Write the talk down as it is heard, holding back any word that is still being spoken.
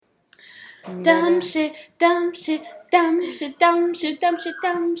Dumb shit, dumb shit, dumb shit, dumb shit, dumb shit,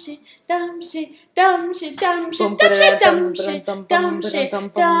 dumb shit, dumb shit, dumb shit, dumb shit, dumb shit, dumb shit, dumb shit,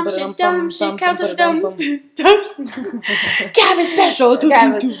 dumb shit, dumb shit, cabin dumb shit, cabin special,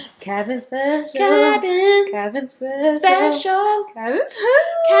 Cabin special. cabin Cabin special. special, Cabin.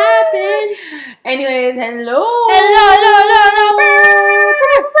 cabin. Anyways, hello.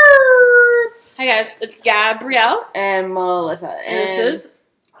 Hi guys, it's Gabrielle. And Melissa. And this is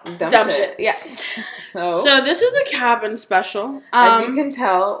Dumb shit. Yeah. So this is the cabin special. As you can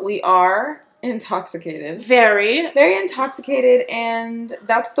tell, we are intoxicated. Very intoxicated, and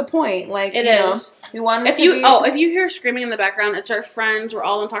that's the point. Like, it you is. know, we wanted if to you be... if you hear screaming in the background, it's our friends. We're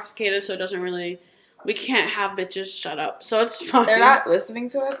all intoxicated, so it doesn't really. We can't have bitches shut up, so it's fine. They're not listening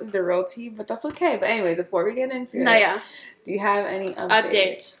to us. Is the real tea, but that's okay. But anyways, before we get into it, do you have any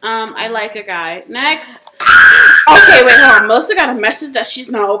updates? I like a guy. Next. Okay, wait, hold on. Melissa got a message that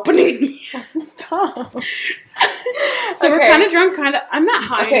she's not opening. Stop. So we're kind of drunk, kind of. I'm not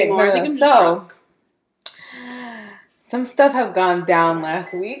high anymore. I think I'm just drunk. Some stuff have gone down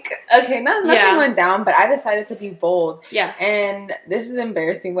last week. Okay, nothing went down, but I decided to be bold. Yeah. And this is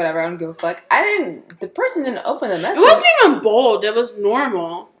embarrassing, whatever, I don't give a fuck. The person didn't open the message. It wasn't even bold, it was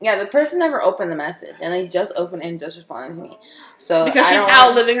normal. Yeah, the person never opened the message, and they just opened and just responded to me. So because she's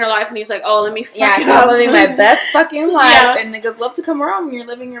out living her life, and he's like, oh, let me fuck it I'm up. living my best fucking life, and niggas love to come around when you're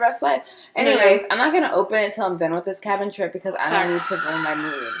living your best life. Anyways, I'm not going to open it until I'm done with this cabin trip, because I don't need to ruin my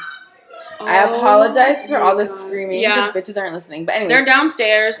mood. I apologize for all this screaming because bitches aren't listening. But anyway. They're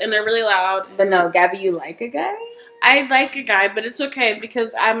downstairs and they're really loud. But no, Gabby, you like a guy? I like a guy, but it's okay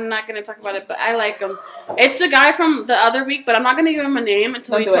because I'm not going to talk about it, but I like him. It's the guy from the other week, but I'm not going to give him a name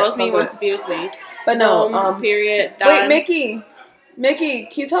until he tells me he wants to be with me. But no, period. Done. Wait, Mickey, can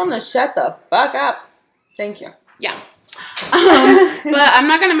you tell him to shut the fuck up? Thank you. Yeah. But I'm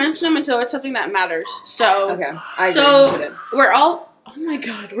not going to mention him until it's something that matters. So, okay. We're all... Oh my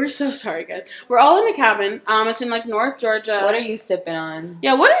god, we're so sorry, guys. We're all in a cabin. It's in like North Georgia. What are you sipping on?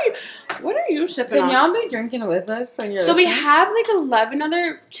 Yeah, what are you sipping on? Can y'all be drinking with us when you're So listening? we have like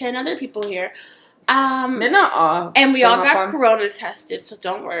 10 other people here. They're not all. And we all got corona tested, so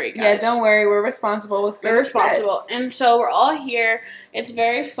don't worry, guys. Yeah, don't worry. We're responsible. We're responsible. And so we're all here. It's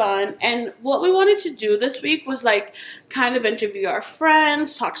very fun. And what we wanted to do this week was like kind of interview our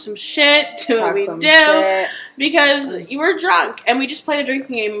friends, talk some shit, do what we do. Because you were drunk. And we just played a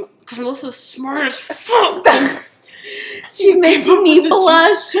drinking game because Melissa's smart as fuck. She's making me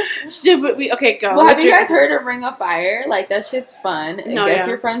blush. Okay, go. Well, have you guys heard of Ring of Fire? Like, that shit's fun. It gets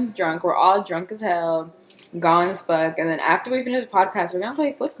your friends drunk. We're all drunk as hell, gone as fuck. And then after we finish the podcast, we're going to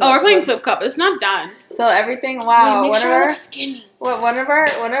play Flip Cup. Oh, we're playing Flip Cup. It's not done. So everything, wow. Make sure I look skinny. One of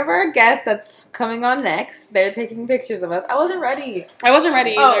our guests that's coming on next, they're taking pictures of us. I wasn't ready. I wasn't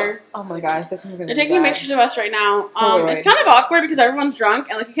ready either. Oh my gosh, this one's gonna They're taking pictures of us right now. It's kind of awkward because everyone's drunk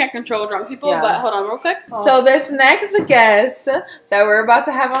and like you can't control drunk people. Yeah. But hold on, real quick. So this next guest that we're about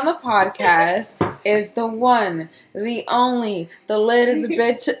to have on the podcast is the one, the only, the latest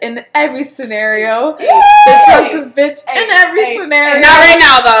bitch in every scenario, the drunkest bitch in every scenario. Not right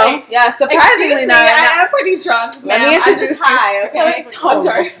now though. Yeah, surprisingly not right now. I'm pretty drunk. Let me introduce you. Okay. I'm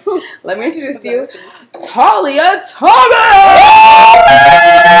sorry. Let me introduce you, Talia Thomas.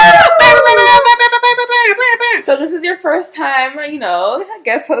 So this is your first time,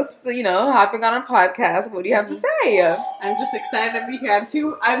 guest host, hopping on a podcast. What do you have to say? I'm just excited to be here.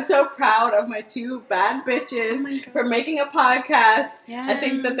 I'm so proud of my two bad bitches for making a podcast. Yeah. I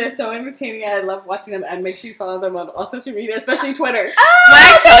think that they're so entertaining. I love watching them, and make sure you follow them on all social media, especially Twitter. When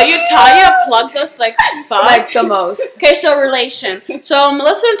I tell you, Talia plugs us like fuck. Like the most. Okay, so relation. So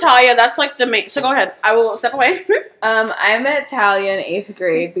Melissa and Talia, that's like the main. So go ahead. I will step away. I met Talia in 8th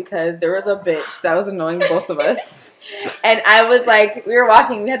grade because there was a bitch that was annoying both of us. And I was like, we were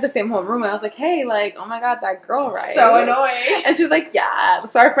walking, we had the same homeroom, and I was like, hey, like, oh my god, that girl, right? So annoying. And she was like, yeah.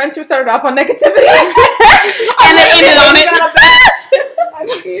 So our friendship started off on negativity. And it ended on it.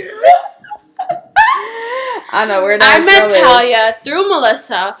 I know, I met Talia through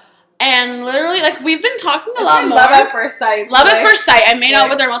Melissa. And literally, like, we've been talking a lot more. Love at first sight. Love at first sight. I made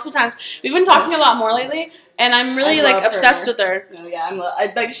out with her multiple times. We've been talking a lot more lately. And I'm really, like, obsessed with her. No, yeah, I love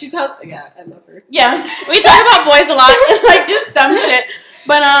her. Yeah. We talk about boys a lot. Like, just dumb shit.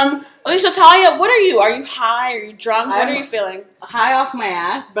 But, okay, so Talia, what are you? Are you high? Are you drunk? What are you feeling? High off my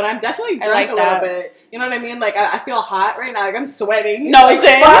ass, but I'm definitely drunk a little bit. You know what I mean? Like, I feel hot right now. Like, I'm sweating. No, like,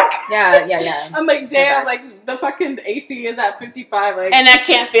 fuck. Yeah. I'm like, damn, like, the fucking AC is at 55. Like, and I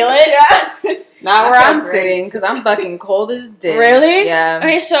can't feel it? Yeah. Not where I'm sitting, because I'm fucking cold as dick. Really? Yeah.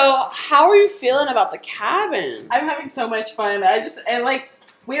 Okay, so how are you feeling about the cabin? I'm having so much fun.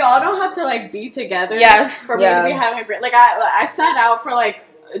 we all don't have to like be together. Yes. For me to be having a great, like I sat out for like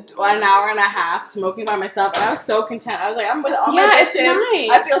an hour and a half smoking by myself, and I was so content. I was like, I'm with all my bitches. It's nice.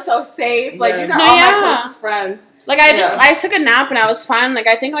 I feel so safe. Like these are all my closest friends. Like I took a nap and I was fine. Like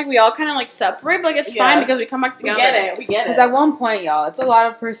I think like we all kind of like separate, but like it's fine because we come back together. We get it. Because at one point, y'all, it's a lot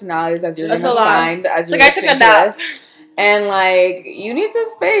of personalities as you're gonna find as you're like I took a nap. And like you need some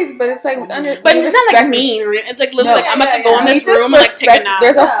space, but it's like but it's not like mean. It's like literally like I'm about to go in this room and like take a nap.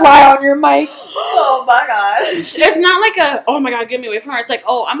 There's a fly on your mic. Oh my god! It's not like a oh my god, get me away from her. It's like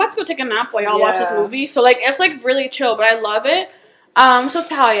oh I'm about to go take a nap while y'all watch this movie. So like it's like really chill, but I love it. So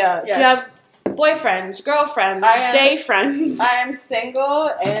Talia, do you have boyfriends, girlfriends, day friends? I am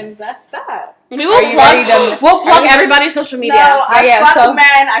single, and that's that. We will plug everybody's social media. No, I fuck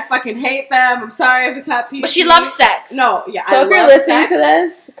men. I fucking hate them. I'm sorry if it's not PC. But she loves sex. No, yeah. So if you're listening to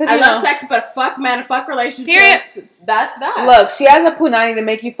this, I love sex, but fuck men, fuck relationships. That's that. Look, she has a punani to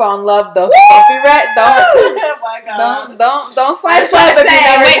make you fall in love, though. So don't be right. Oh my god. Don't slide up if you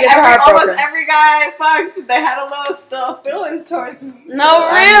never get your heart broken. Almost every guy I fucked, they had a little feelings towards me. No,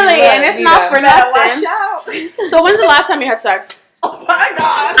 really, and it's not for nothing. Watch out. So when's the last time you had sex? Oh my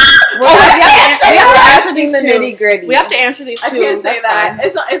god! We have to answer these nitty gritty. We have to answer these two. I can't say that.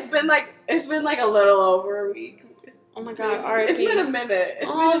 It's been like a little over a week. Oh my god! It's been a minute.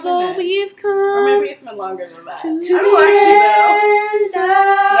 Although we've come, or maybe it's been longer than that. I don't actually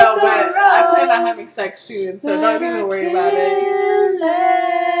know. No, but I plan on having sex soon, so don't even worry about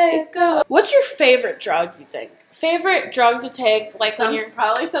it. What's your favorite drug? You think? Favorite drug to take, like when you're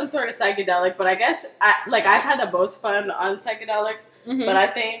probably some sort of psychedelic, but I guess I've had the most fun on psychedelics, but I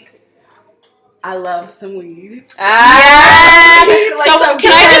think I love some weed. So can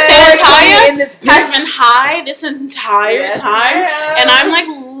I just say Talia has been high this entire time, and I'm like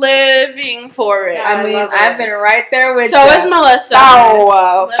living for it. I mean, I've been right there with. So is Melissa.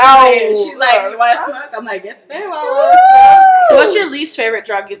 She's like, you want to smoke? I'm like, yes, ma'am. I want to smoke. So what's your least favorite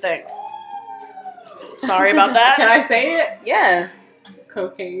drug? You think? Sorry about that. Can I say it? Yeah.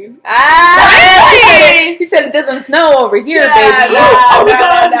 Cocaine. He said it doesn't snow over here, baby.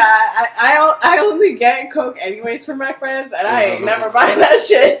 I only get coke anyways from my friends, and I ain't never buying that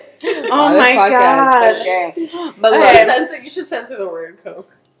shit. Oh my god. Okay. But look, you should censor the word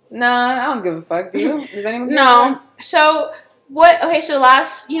coke. Nah, I don't give a fuck. Do you? Does anyone? No. So what? Okay. So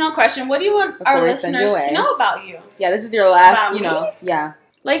last, question. What do you want our listeners to know about you? Yeah, this is your last. Yeah.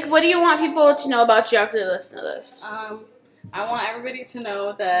 Like, what do you want people to know about you after they listen to this? I want everybody to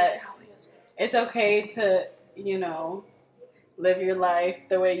know that it's okay to, live your life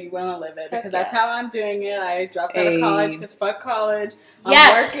the way you want to live it. Because that's how I'm doing it. I dropped out of college because fuck college.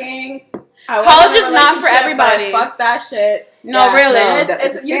 I'm working. College is not for everybody. Fuck that shit. No, really.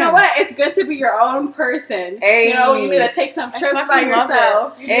 It's you know what? It's good to be your own person. You need to take some trips by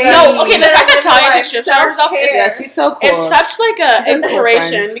yourself. The fact that Talia takes trips by herself is she's so cool. It's such like a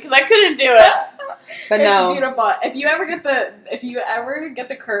inspiration because I couldn't do it. But it's beautiful. If you ever get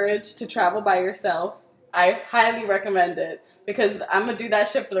the courage to travel by yourself, I highly recommend it. Because I'm going to do that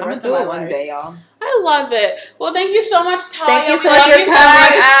shit for the rest of my life. one day, y'all. I love it. Well, thank you so much, Talia. Thank you so much for coming.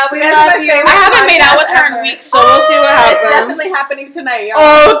 We love you. I haven't made out with her in weeks, so we'll see what happens. It's definitely happening tonight,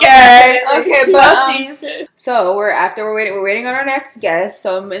 y'all. Okay, but so we're waiting on our next guest.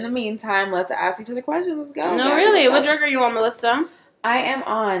 So in the meantime, let's ask each other questions. Let's go. No, really. What drug are you on, Melissa? I am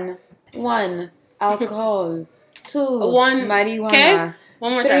on 1, alcohol, 2, 1, marijuana, okay.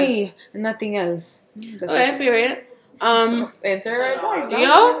 1 more 3, time. Nothing else. Okay, period. Answer right back.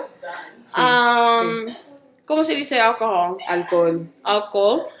 Yo. ¿Cómo se dice alcohol?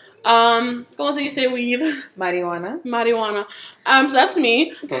 Alcohol. ¿Cómo se dice weed? Marijuana. So that's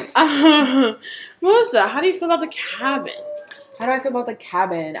me. Melissa, how do you feel about the cabin? How do I feel about the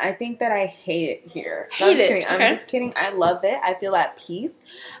cabin? I think that I hate it here. I'm just kidding. I love it. I feel at peace.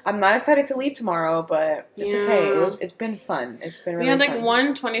 I'm not excited to leave tomorrow, but it's okay. It's been fun. It's been really fun. We had like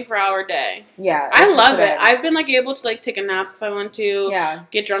 1 24-hour day. Yeah. I love it. I've been like able to like take a nap if I want to. Yeah.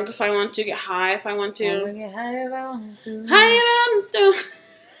 Get drunk if I want to. Get high if I want to. Get high if I want to. High if I want to.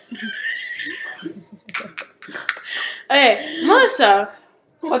 Okay, Melissa.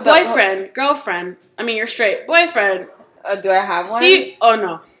 Boyfriend, girlfriend. I mean, you're straight. Boyfriend. Do I have one? Sí o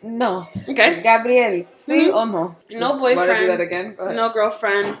no? No. Okay. Gabriel, sí o no? No boyfriend. Want to do that again? No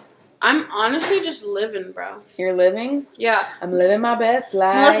girlfriend. I'm honestly just living, bro. You're living? Yeah. I'm living my best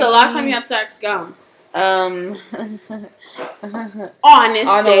life. Melissa, last time you had sex, go. On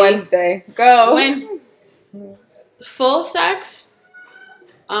a Wednesday. Go. Full sex?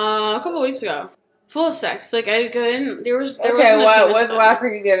 A couple weeks ago. Full sex. Like, I couldn't. There was. Okay, what's the last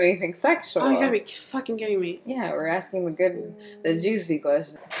time you get anything sexual? Oh, you gotta be fucking kidding me. Yeah, we're asking the juicy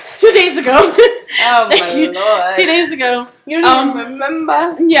question. 2 days ago. Oh my lord. 2 days ago. You don't even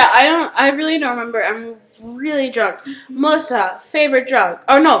remember? Yeah, I really don't remember. I'm really drunk. Melissa, favorite drug?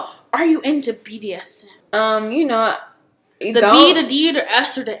 Oh no, are you into BDSM? You know. The B, the D, the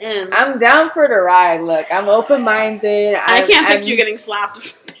S, or the M? I'm down for the ride. Look, I'm open-minded. I can't picture you getting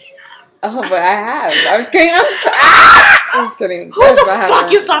slapped. Oh, but I have. I was kidding. I'm just kidding. Who the fuck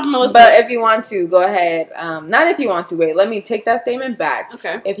you slapped Melissa? But if you want to, go ahead. Not if you want to. Wait, let me take that statement back.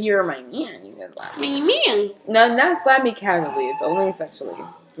 Okay. If you're my man, you can slap me. Me? No, not slap me casually. It's only sexually.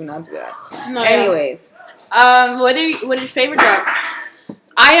 Do not do that. No, anyways. What is your favorite drug?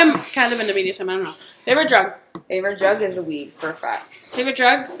 I am kind of into BDSM. I don't know. Favorite drug? Favorite drug is the weed, for a fact. Favorite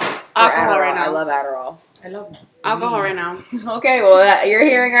drug? Alcohol right now. I love Adderall. I love alcohol right now. Okay, well, you're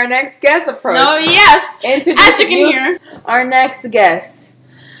hearing our next guest approach. No, yes. As you can hear. Our next guest.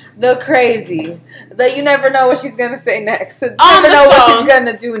 The crazy. You never know what she's going to say next. You never know what she's going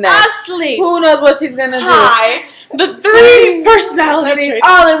to do next. Ashley. Who knows what she's going to do? Hi. The 3 personalities.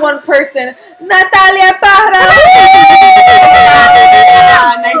 All in one person. Natalia Parra.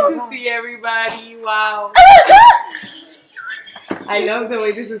 Nice to see everybody. Wow. I love the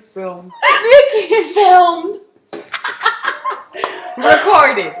way this is filmed. Filmed.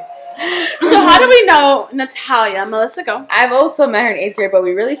 Recorded. So how do we know Natalia? Melissa, go. I've also met her in 8th grade, but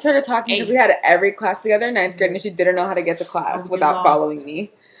we really started talking because we had every class together in 9th grade, and she didn't know how to get to class without following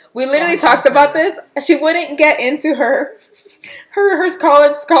me. We literally talked about this. She wouldn't get into her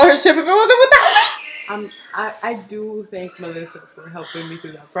college scholarship if it wasn't with that. I do thank Melissa for helping me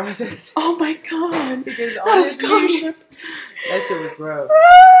through that process. Oh my god! Because not a scholarship. That shit was rough.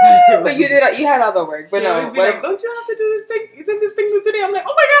 But you had all the work. But no, like, don't you have to do this thing? You send this thing today. I'm like,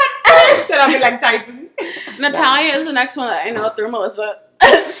 oh my god! Then I'll be like typing. Natalia is the next one that I know through Melissa.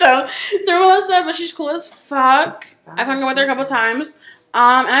 So through Melissa, but she's cool as fuck. I've hung out with her a couple times,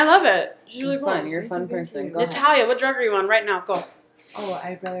 and I love it. She's really fun. You're a fun person. Go Natalia, ahead. what drug are you on right now? Go. Oh,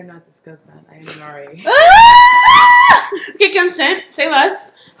 I'd rather not discuss that. I am an RA. Okay, consent. Say less.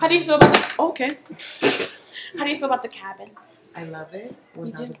 How do you feel about the... Okay. How do you feel about the cabin? I love it.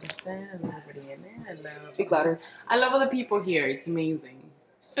 100%. I love everybody in there. Speak louder. I love all the people here. It's amazing.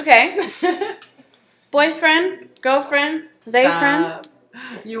 Okay. Boyfriend? Girlfriend? They friend?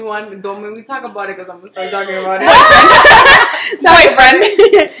 You want... Don't make me talk about it because I'm going to start talking about it. Boyfriend.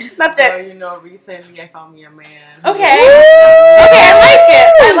 That's it. So, you know, recently I found me a man. Okay. Okay,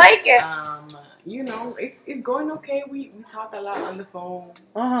 I like it. You know, it's going okay. We talk a lot on the phone.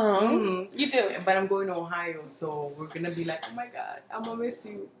 Mm-hmm. You do. But I'm going to Ohio, so we're going to be like, oh my God, I'm going to miss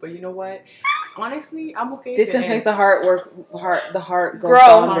you. But you know what? Honestly, I'm okay. Distance makes the heart grow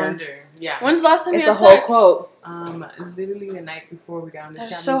Grow. fonder. Yeah. When's the last time it's you had a whole sex? quote. Literally the night before we got on the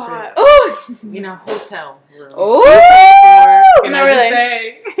cabin so trip. hot. Ooh. In a hotel room. Ooh. Not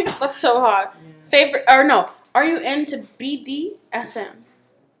really. That's so hot. Yeah. Favorite, or no, are you into BDSM?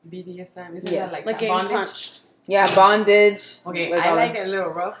 BDSM? Isn't Yes. that Like getting bondage? punched? Yeah, bondage. Okay, I like it a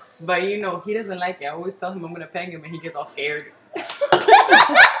little rough, but you know, he doesn't like it. I always tell him I'm going to peg him and he gets all scared.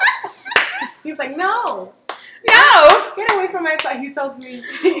 He's like, no. Get away from my side. He tells me.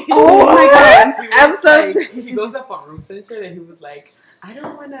 Oh my God. I'm so. He goes up on roofs and shit, and he was like, I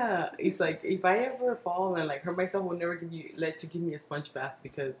don't wanna. He's like, if I ever fall and like hurt myself, we'll never let you give me a sponge bath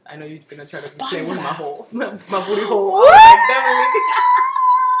because I know you're gonna try to play with my booty hole. Like, definitely.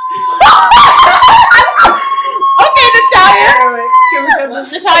 Okay, Natalia.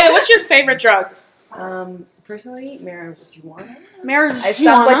 Natalia, what's your favorite drug? Personally, marijuana. Marijuana. It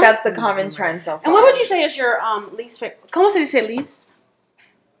sounds like that's the common trend so far. And what would you say is your least favorite? ¿Cómo se dice least?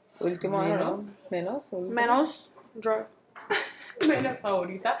 Último, Menos. Menos drug. Menos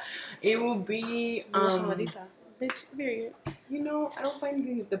favorita. It will be Bitch, period. You know, I don't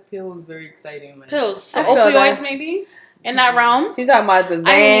find the pills very exciting. Like, Pills. So I feel opioids that. maybe in that realm. She's talking about the Zans.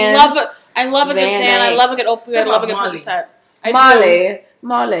 I love a good Xan. I love a good opioid. I love a good Percocet.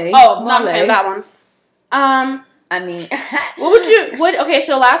 Molly. Oh, not a fan of that one. I mean, Okay,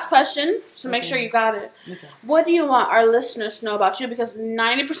 so last question. So make sure you got it. Okay. What do you want our listeners to know about you? Because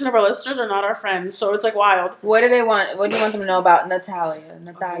 90% of our listeners are not our friends, so it's like wild. what do they want? What do you want them to know about Natalia?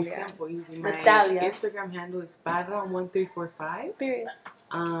 Okay, simple, easy. My Natalia. Instagram handle is Parra1345. Period.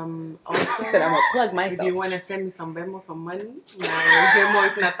 Also, I said I'm gonna plug if myself. you want to send me some Venmo, some money, my Venmo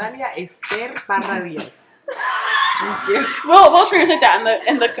is Natalia Esther Parra Diaz. Thank you. We'll translate that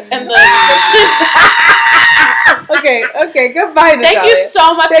in the description. Okay, goodbye, Natalia. Thank you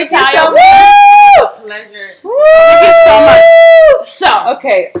so much, Thank you Natalia. so much. Pleasure. Thank you so much. So,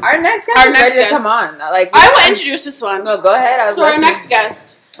 Okay, our next guest is ready to come on. Like, I will introduce this one. No, go ahead. So our next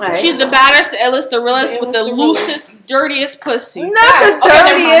guest. Right. She's the baddest, the illest, the realest, with the loosest, dirtiest pussy. Not the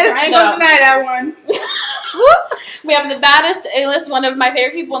dirtiest. I ain't gonna deny that one. We have the baddest, the illest, one of my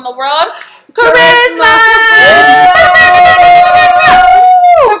favorite people in the world, Charisma!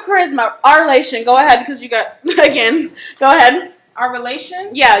 So Charisma, our relation, go ahead, because you got, again, go ahead. Our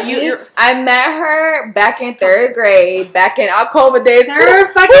relation? Yeah, you. I met her back in 3rd grade, back in October days. I'm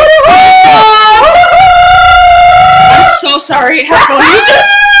so sorry, headphone users.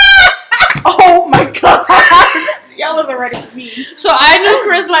 Oh my god. Y'all is already mean. So I knew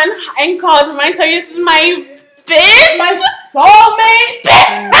Charisma in college. I'm gonna tell you, this is my bitch. My soulmate.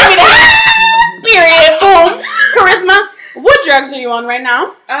 Bitch. I mean, period. Boom. Charisma, what drugs are you on right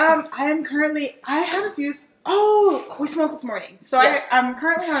now? I had a few. Oh, we smoked this morning. So yes. I'm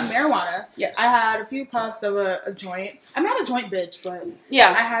currently on marijuana. Yes. I had a few puffs of a joint. I'm not a joint bitch, but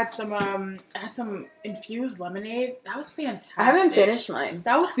yeah. I had some infused lemonade. That was fantastic. I haven't finished mine.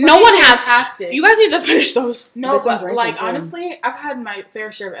 That was no one has. fantastic. You guys need to finish those. No, but like honestly, I've had my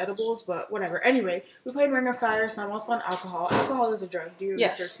fair share of edibles, but whatever. Anyway, we played Ring of Fire, so I'm also on alcohol. Alcohol is a drug. Do you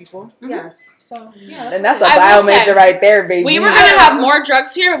research people? Mm-hmm. Yes. So yeah, and that's a bio major right there, baby. We were gonna have more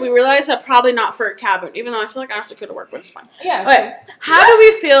drugs here, but we realized that probably not for a cabin. Even though I feel like I actually could have worked, but it's fine. Yeah. Okay. How do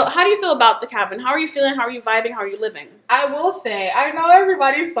we feel? How do you feel about the cabin? How are you feeling? How are you vibing? How are you living? I will say, I know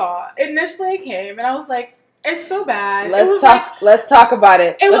everybody saw. Initially, it came, and I was like, "It's so bad." Let's talk about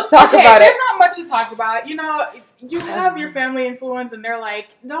it. Let's talk about it. There's not much to talk about. You know, you have your family influence, and they're like,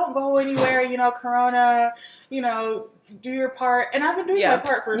 "Don't go anywhere." You know, Corona. You know, do your part. And I've been doing my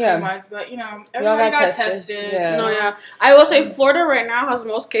part for a few months, but you know, everybody got tested. Yeah. So yeah, I will say Florida right now has the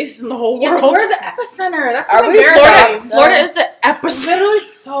most cases in the whole world. We're the epicenter. That's so embarrassing. Florida is the epicenter. It's literally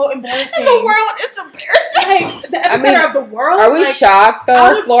so embarrassing. In the world, it's embarrassing. Like the epicenter of the world. Are we shocked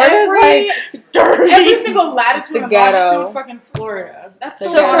though? Florida's like dirty. Every single latitude and longitude, fucking Florida. That's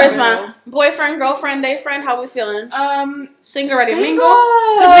so Charisma. Boyfriend, girlfriend, day friend. How we feeling? Single, ready to mingle.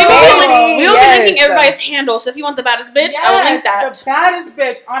 We will be linking everybody's handles. So if you want the baddest bitch, I will link that. The baddest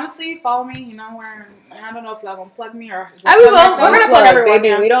bitch. Honestly, follow me. You know where. I don't know if y'all gonna plug me or. I will. We're gonna plug everyone. Baby,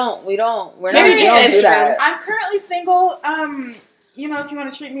 yeah. we don't. We're not. We Maybe don't do that. I'm currently single. You know, if you want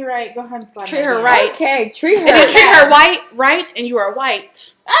to treat me right, go ahead and slide. Treat her right. Okay, treat her. If you treat her right, and you are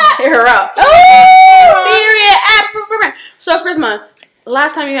white, hit her up. Period. So, Charisma,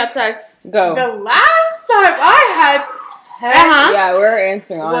 last time you had sex? Go. The last time I had sex. Yeah, we're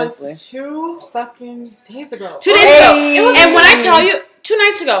answering honestly. Was 2 fucking days ago. 2 days ago. And when I tell you. 2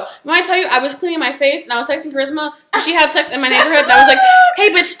 nights ago, when I tell you I was cleaning my face and I was texting Charisma, she had sex in my neighborhood, and I was like, "Hey,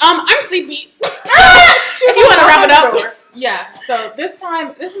 bitch, I'm sleepy." If you want to wrap it up. Yeah. So this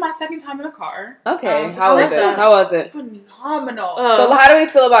is my second time in a car. Okay. How was it? Phenomenal. So how do we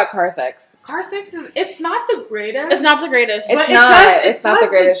feel about car sex? Car sex it's not the greatest. It's not the greatest. It's not the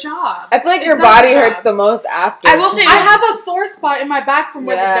greatest. The job. I feel like your body hurts the most after. I will say I have a sore spot in my back from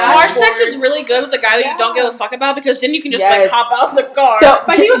where the car sex is really good with a guy that you don't give a fuck about, because then you can just like hop out of the car.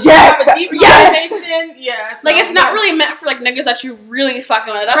 But he was trying to have a deep conversation. Yes. Like it's not really meant for like niggas that you really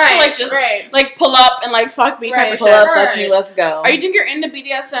fucking with. That's for like just like pull up and like fuck me type of shit. Pull up, fuck me, let's go. Are you think you're into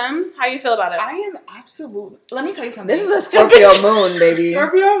BDSM? How you feel about it? I am absolutely. Let me tell you something. This is a Scorpio moon, baby.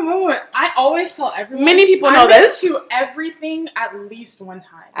 Scorpio moon. I always tell everyone. Many people know this. To everything at least one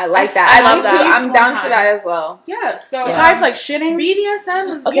time. I like that. I love that. I'm down for that as well. Yeah. So besides like shitting, BDSM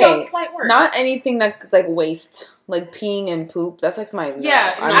is slight work. Not anything that's like waste. Like peeing and poop. That's like my I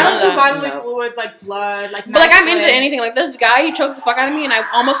don't do bodily fluids like blood, like. But like I'm into anything. Like this guy, he choked the fuck out of me, and I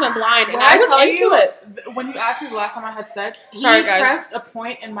almost went blind. And I was into it. When you asked me the last time I had sex, he pressed a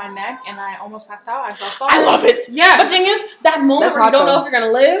point in my neck, and I almost passed out. I saw stars. I love it. Yeah. But the thing is, that moment where you don't know if you're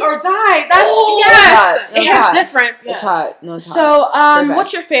gonna live or die. That's it's different. It's hot. No, it's hot. So,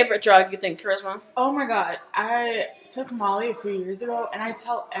 what's your favorite drug? You think, Charisma? Oh my god, I took Molly a few years ago, and I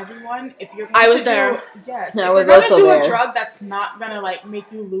tell everyone if you're going to do if you're going to do a drug that's not gonna like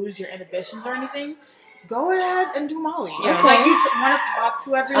make you lose your inhibitions or anything, go ahead and do Molly. Yeah. Okay. Like you want to talk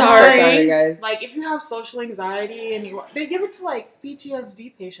to everyone. Sorry, guys. Like if you have social anxiety and they give it to like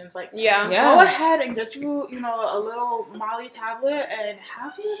PTSD patients. Like go ahead and get you a little Molly tablet and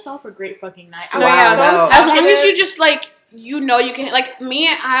have yourself a great fucking night. As long as you just like you can like me.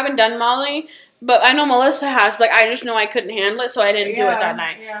 I haven't done Molly. But I know Melissa has. Like, I just know I couldn't handle it, so I didn't do it that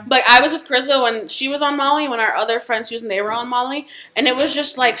night. Yeah. But I was with Krista when she was on Molly, when our other friends used and they were on Molly, and it was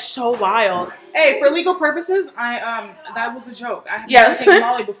just like so wild. Hey, for legal purposes, that was a joke. I have never taken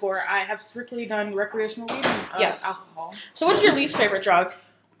Molly before. I have strictly done recreational weed and alcohol. So, what's your least favorite drug?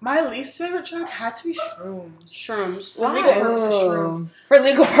 My least favorite drug had to be shrooms. Shrooms. For legal purposes, Ooh. For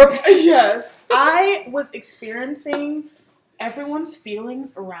legal purposes. Yes. I was experiencing everyone's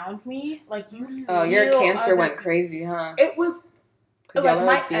feelings around me. Like, you feel... Oh, your cancer went crazy, huh? It was... Y'all Like, are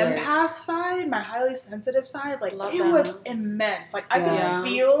my feelers. empath side, my highly sensitive side, like, Love it that. was immense. Like, I could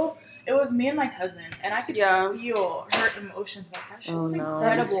feel... It was me and my cousin, and I could feel her emotions. Like, that shit was incredible.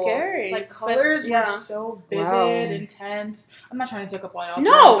 That is scary. Like, colors But, were so vivid, intense. I'm not trying to take up all y'all's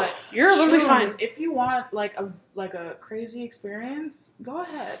No, time, but you're literally fine. If you want, like a crazy experience, go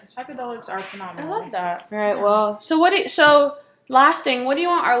ahead. Psychedelics are phenomenal. I love that. All right, well. So last thing, what do you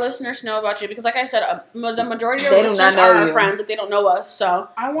want our listeners to know about you? Because like I said, the majority of They our do listeners not know are our you. friends. Like, they don't know us, so.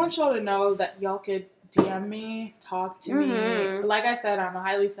 I want y'all to know that y'all could DM me, talk to me. Like I said, I'm a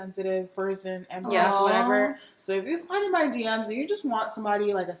highly sensitive person, and whatever. So if you slide in my DMs and you just want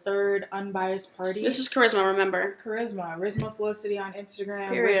somebody like a third unbiased party, This is Charisma, remember? Charisma Felicity on Instagram,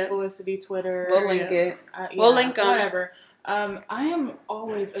 Period. Riz Felicity Twitter. We'll link it. We'll link them. Whatever. I am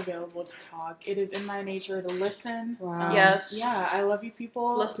always available to talk. It is in my nature to listen. Wow. Yes. Yeah, I love you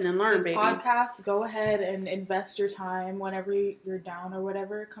people. Listen and learn, These baby. podcasts, go ahead and invest your time whenever you're down or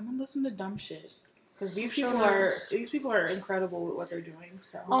whatever. Come and listen to dumb shit. Because these people are incredible with what they're doing.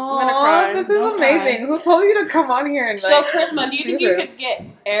 So I'm gonna cry. This is Don't amazing. cry. Who told you to come on here and So, Charisma, do you think you this? could get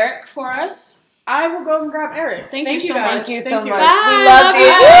Eric for us? I will go and grab Eric. Thank you so guys. much. Thank you so Thank much. Bye. We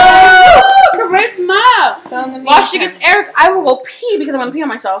love you. Charisma! So in the While she meantime- gets Eric, I will go pee because I'm gonna pee on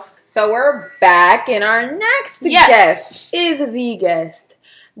myself. So we're back, and our next Yes. guest is the guest,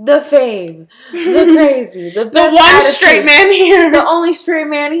 the fave, the crazy, the The best one attitude, straight man here. the only straight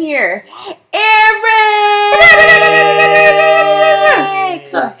man here, Eric.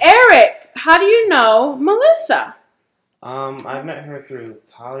 So, Eric, how do you know Melissa? I met her through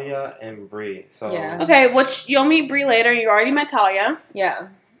Talia and Bree. So Yeah. Okay, which you'll meet Bree later. You already met Talia. Yeah,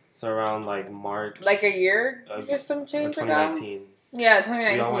 So around like March, like a year of or some change ago. 2019. Yeah,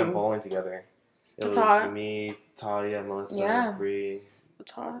 We all went 2019. bowling together. It That's was hot. me, Talia, Melissa, Yeah. Bree,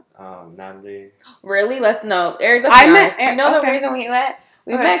 That's hot. Natalie. Really? Let's know. Eric, let's I be met honest. You know Eric- the okay. reason we met?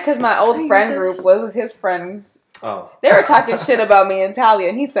 We Okay. met because my old Can I friend use group this? was with his friends. Oh. They were talking shit about me and Talia,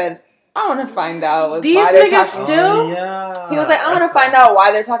 and he said, I want to find out These why they're niggas talking still- Oh, yeah. He was like, I want to find out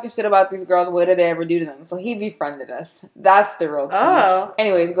why they're talking shit about these girls. What did they ever do to them? So he befriended us. That's the real tea. Oh.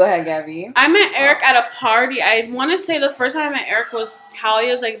 Anyways, go ahead, Gabby. I met Eric at a party. I want to say the first time I met Eric was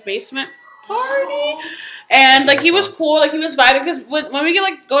Talia's like basement party, and like he was cool, like he was vibing because when we get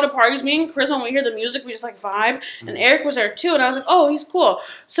like go to parties, me and Chris, when we hear the music, we just like vibe. And Eric was there too, and I was like, oh, he's cool.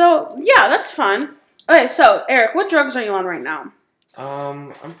 So yeah, that's fun. Okay, so Eric, what drugs are you on right now?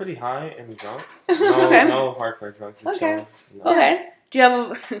 I'm pretty high and drunk. Okay. No hardcore drugs. Just Okay. chill. No. Okay. Do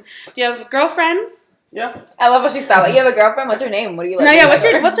you have a girlfriend? Yeah. I love what she style. You have a girlfriend? What's her name? What do you like? No, yeah. What do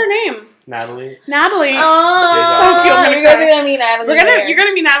you What's like? her name? Natalie. Natalie. Oh, So cute. I'm gonna You're cry. gonna meet Natalie. You're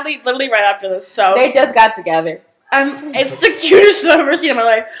gonna meet Natalie literally right after this. So They just got together. it's the cutest thing I've ever seen in my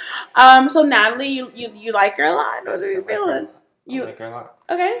life. So Natalie, you like her a lot. What are you feeling? I like her a lot.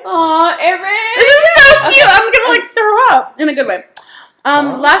 Okay. Aw, Eric. This is so cute. I'm gonna like throw up in a good way.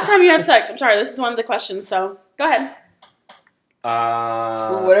 Last time you had sex. I'm sorry. This is one of the questions. So go ahead.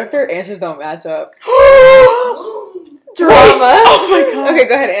 What if their answers don't match up? Drama. Oh my god. Okay,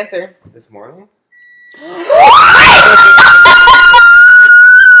 go ahead, answer. This morning?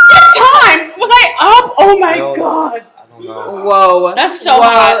 Time was I up? Oh my I don't- god. I don't know. Whoa. That's so Whoa.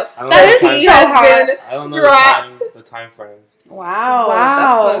 hot. I don't That know is the He so time- has hot. been I don't know dropped. the time frames. Wow.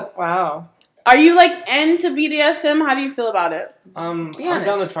 Wow. That's wow. Are you like into BDSM? How do you feel about it? Be I'm honest.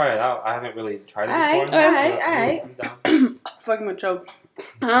 down to try it out. I haven't really tried it Alright, before. alright. I'm down. Fucking my choke.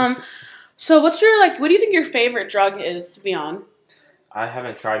 So what's your what do you think your favorite drug is to be on? I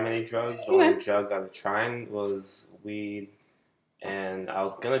haven't tried many drugs. The Okay. only drug I was trying was weed, and I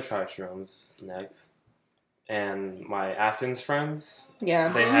was gonna try shrooms next. And my Athens friends, Yeah.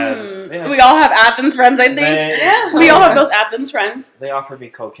 they have We all have Athens friends, I think. Yeah. We all have those Athens friends. They offered me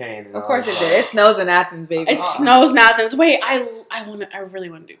cocaine. And Of I course was it did. like- It snows in Athens, baby. It snows in Athens. Wait, I really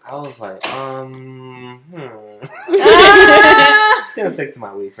want to do. I was like, Ah. just gonna stick to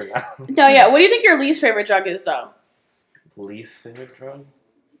my weed for now. No, yeah. What do you think your least favorite drug is, though? Least favorite drug?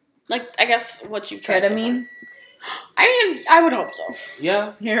 Like, I guess what you've tried. So far. Ketamine? I mean, I would hope so.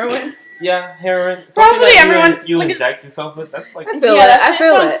 Yeah, Heroin. yeah, heroin. Probably Something that everyone's- you like, inject yourself with. That's like I feel yeah, it. that I shit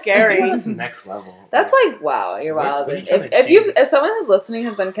feel sounds it. scary. that's next level. That's like, wow, you're What- wild. what are you trying to If someone who's listening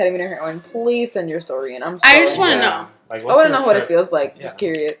has done ketamine or heroin, please send your story in. I'm so I just wanna interested. know. Like, I want to what's know what your it feels like. Yeah. Just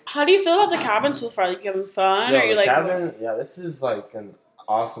curious. How do you feel about the cabin so far? Like, you having fun? Yo, or you the like? cabin, yeah, this is like an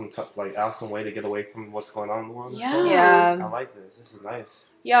awesome way to get away from what's going on in the world. Yeah. I like this. This is nice.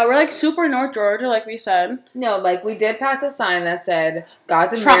 Yeah, we're like super North Georgia, like we said. No, like we did pass a sign that said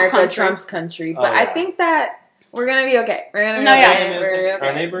God's Trump America, country. Trump's country. But I think that we're gonna be okay. We're gonna be No, yeah. okay. We're okay.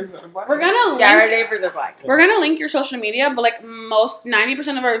 Our neighbors are black. We're gonna Yeah, our link, neighbors are black. we're gonna link your social media, but like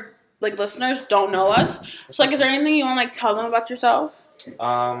 90% of our like listeners don't know us. So like, is there anything you want to like tell them about yourself?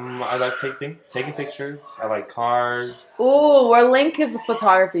 I like taking pictures. I like cars. Ooh, our link is a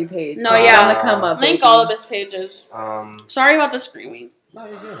photography page. No, yeah. Gonna come up. Link baby. all of his pages. Sorry about the screaming. No,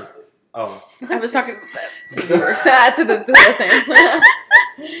 you're good. Oh. I was talking to the listeners.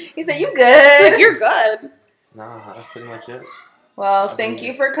 He said, "You good? like you're good." Nah, that's pretty much it. Well, thank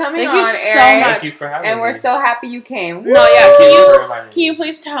you for coming Thank you on, so Eric. much. Thank you for having And me. we're so happy you came. No, yeah. Can Can you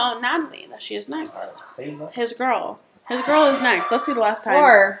please tell Natalie that she is next? Say that. His girl. His girl is next. Let's see the last time.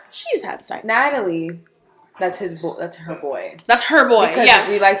 Or She's had sex. Natalie. That's that's her boy. That's her boy. Because yes.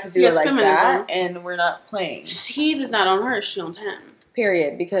 we like to do Yes, it like feminism. that, and we're not playing. He does not own her. She owns him.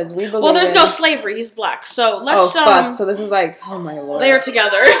 Period. Because we believe. Well, there's in- no slavery. He's black. So let's. fuck. So this is like, oh my lord. They are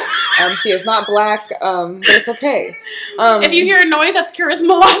together. She is not black. But it's okay. If you hear a noise, that's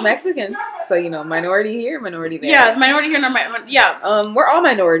Charisma Love. Mexican. So minority here, minority there. Yeah, minority here. Yeah. We're all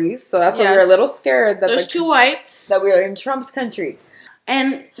minorities, so that's why Yes. we're a little scared that There's two whites. that we're in Trump's country.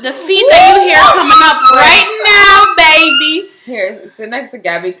 And the feet that you hear coming up right now, babies. Here, sit next to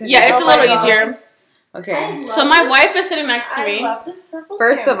Gabby. Yeah, it's a little easier. Okay. So my wife is sitting next to I me. love this purple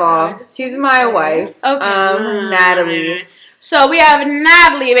First of all, she's my wife. Okay. Natalie. So we have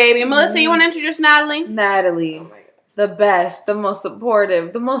Natalie, baby. Melissa, you want to introduce Natalie? Natalie. The best, the most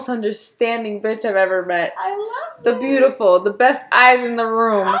supportive, the most understanding bitch I've ever met. I love The beautiful, the best eyes in the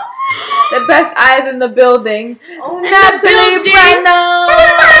room. The best eyes in the building. Natalie Brenna!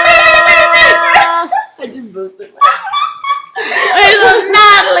 I just boosted. Okay, so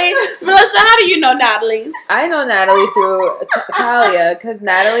Natalie. Melissa, how do you know Natalie? I know Natalie through Talia, because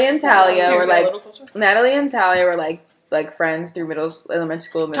Natalie and Talia were like friends through elementary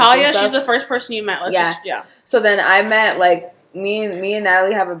school. middle school Talia, stuff. she's the first person you met. Yeah. So then I met me and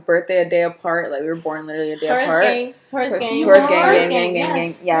Natalie have a birthday a day apart. Like we were born literally a day apart. Taurus gang.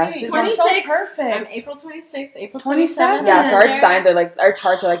 Yeah. She's 26. Perfect. I'm April 26th. April 27. 27th. Yeah, so our signs are our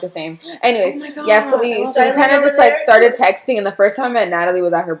charts are the same. Anyways, Oh my God. yeah, so we kind of just started texting, and the first time I met Natalie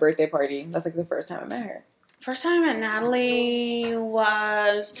was at her birthday party. That's the first time I met her. First time I met Natalie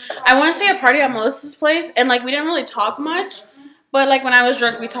was, I want to say a party at Melissa's place, and we didn't really talk much, but when I was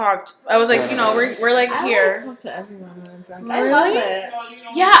drunk, we talked. I was like, we're I here. always talk to everyone when I'm drunk. Really? I love it.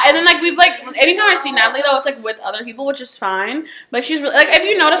 Yeah, and then we've anytime I see Natalie though, it's with other people, which is fine. But she's really, if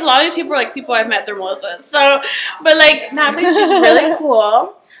you notice, a lot of these people are people I've met through Melissa. So, but Natalie's just really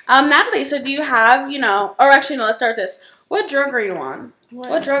cool. Natalie, so do you have or actually no, let's start this. What drug are you on?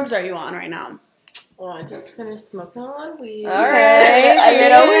 What drugs are you on right now? Well, I just finished smoking a lot of weed. All right. Are you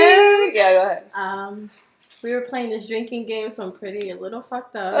know weed? Yeah, go ahead. We were playing this drinking game, so I'm a little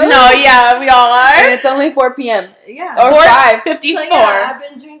fucked up. No, yeah, we all And are. it's only 4 p.m. Yeah. Or 4:54. So yeah, I've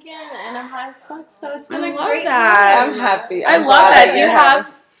been drinking and I'm high as fuck, so it's been I a love great that. time. I'm happy. I I'm love glad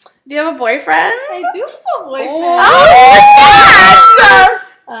that. Do you have a boyfriend? I do have a boyfriend.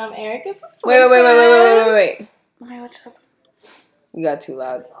 Oh, Eric is a Wait. boyfriend. what's up? You got too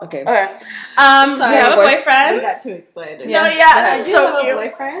loud. Okay. Okay. Do you have a We boyfriend? got too excited. No, Yeah. yeah, I that's do so have a cute.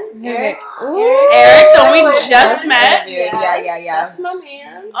 boyfriend. Eric. Eric, the we Boyfriend. just met. Yeah. That's my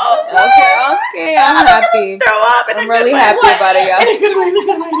man. Oh, Okay, I'm happy. throw up. I'm really happy about it, In y'all. a good way, in a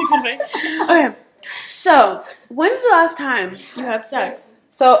good way, in a good way. Okay. So, when's the last time you had sex?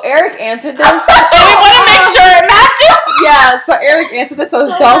 So Eric answered this. We want to make sure it matches. Yeah, so Eric answered this, so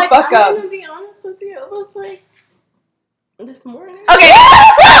don't fuck I'm up. gonna be honest with you. It was this morning. Okay.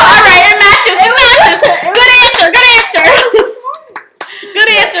 All right, it matches. Good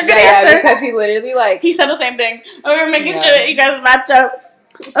answer. Yeah, because he literally He said the same thing. We were making Yeah. sure that you guys match up.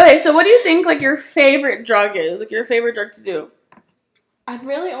 Okay, so what do you think your favorite drug is? Your favorite drug to do? I've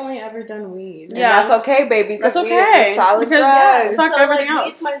really only ever done weed. And Yeah. that's okay, baby. That's Weed is okay, a solid because- drug. Fuck everything else.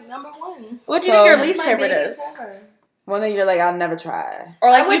 Weed's my number one. What do you think your So- least It's my favorite baby is? forever. One that you're I'll never try. Or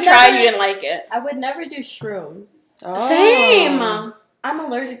I we would tried, never- you didn't like it. I would never do shrooms. Oh. Same. I'm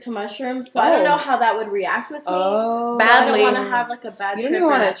allergic to mushrooms, so I don't know how that would react with me. Oh. So I Badly. don't want to have a bad You trip. don't even or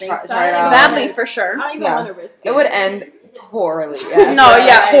wanna nothing, try- so try I it don't out. even Badly wanna- for sure. I don't even Yeah. want to risk it. It would end poorly. Yeah. No,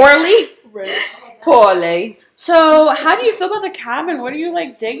 yeah, poorly. Poorly. So, how do you feel about the cabin? What are you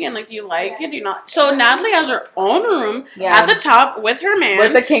digging? Do you like it? Do you not? So, Natalie has her own room Yeah. at the top with her man.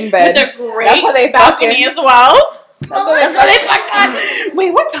 With the king bed. With a great That's how they balcony fucking- as well. That's how That's what they fucking.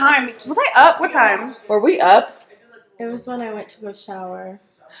 Wait, what time? Was I up? What time? Were we up? It was when I went to go shower.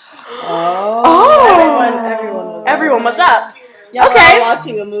 Oh! Everyone was up. Y'all okay. were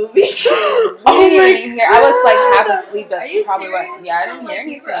watching a movie. I didn't even hear. I was like half asleep. That's probably what. Yeah, I didn't hear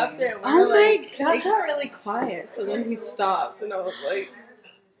anything. We were up there. Oh my god! It got really quiet, so then he stopped, and I was like,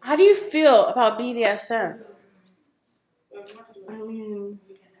 "How do you feel about BDSM?" I mean,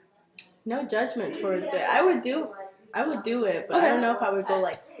 no judgment towards it. I would do it, but I don't know if I would go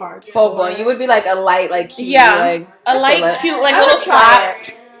like hard. Full blown. You would be like a light, like cute, yeah, like a light, cute, like I little would try slap.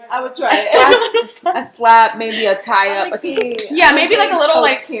 it. I would try it. a slap, maybe a tie up. Yeah, maybe like a little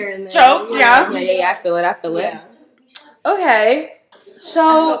like here and there. choke. Yeah. Yeah. I feel it. Yeah. Okay,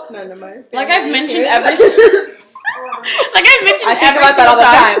 so None of my like I've mentioned I think about that all the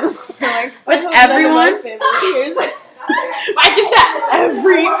time. With everyone. I think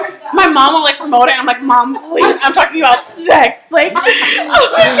that my mom will like promote it. And I'm like, Mom, please, I'm talking about sex. Like,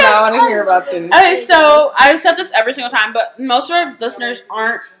 I do not want to hear about this. Okay, so I've said this every single time, but most of our listeners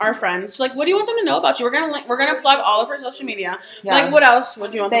aren't our friends. So, like, what do you want them to know about you? We're gonna plug all of our social media. Yeah. Like, what else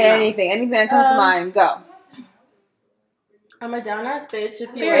would you want them to know? Say anything that comes to mind. Go. I'm a down ass bitch.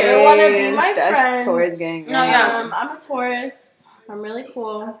 If you ever want to be my friend, Taurus gang. No, yeah. I'm a Taurus. I'm really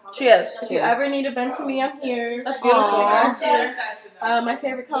cool. She is. If you ever need a vent to me, I'm here. That's beautiful. I got you. My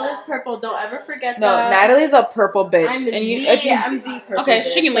favorite color is purple. Don't ever forget No, that. Natalie's a purple bitch. I'm the purple Okay,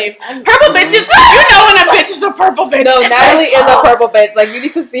 bitch. she can leave. Purple bitches. You know when a bitch is a purple bitch. No, It's Natalie like, is a purple bitch. Like, you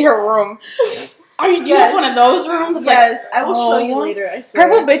need to see her room. Are you doing one of those rooms? It's Yes, I will show you oh. later. I swear.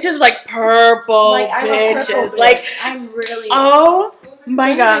 Purple bitches, like purple Like, I'm a purple bitches. bitch. Like, I'm really. oh my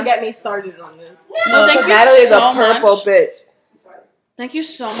Don't god. even get me started on this. No, thank you Natalie is so a purple much. bitch. Thank you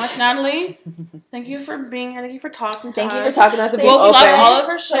so much, Natalie. Thank you for being here. Thank you for talking to us. Thank you for talking to us and being We'll plug open. all of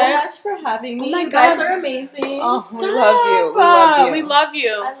her so shit. much for having me. Oh my you guys God. are amazing. Oh, we love you. We love you. We love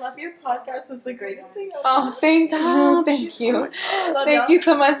you. I love your podcast. It's the greatest thing ever. Oh, thank you. Thank you. I love Thank y'all. you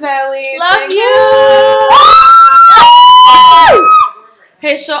so much, Natalie. Love Thank you.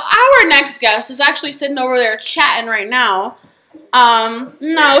 Okay, so our next guest is actually sitting over there chatting right now.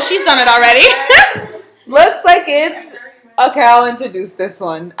 No, she's done it already. Looks like it's... Okay, I'll introduce this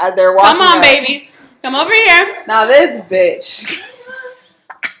one as they're walking Come on, up. baby. Come over here. Now this bitch.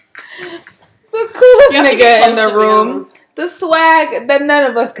 The coolest You have to nigga get in close the to me, room. The swag that none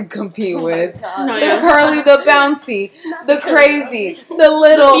of us can compete with. No, The yeah. curly, the bouncy, the crazy, the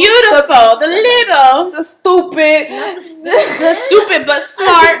little, Beautiful, the little, the stupid, the stupid but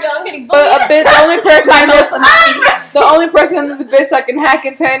smart. but a bitch. The only person in this, the only person in this bitch that can hack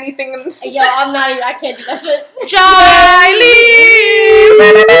into anything. Yo, I'm not even. I can't do that shit. Jilene.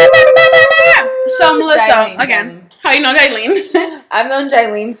 So Melissa, Jilene, again, how you know Jilene? I've known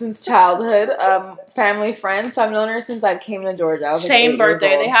Jilene since childhood, family friend. So I've known her since I came to Georgia. I was like 8 Same years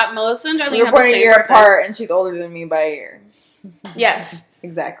birthday. old. They have Melissa and Jilene We were have the born a same year birthday. apart, and she's older than me by a year. Yes,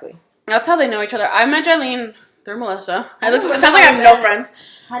 Exactly. that's how they know each other. I met Jilene through Melissa. It sounds like I have no friends.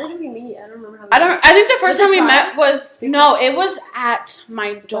 How did we meet? I don't remember how. I think the first Was it time we prom? met was it was at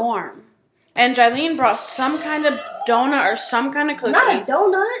my dorm, and Jilene brought some kind of donut or some kind of cookie. Not a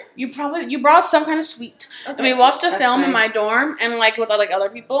donut. You brought some kind of sweet, and we watched a That's film in my nice. dorm and like with like other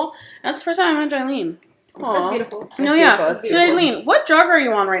people. And that's the first time I met Jilene. That's beautiful. No, yeah. So Jilene, what drug are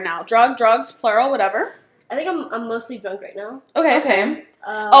you on right now? Drugs, plural, whatever. I think I'm mostly drunk right now. Okay, Okay. same.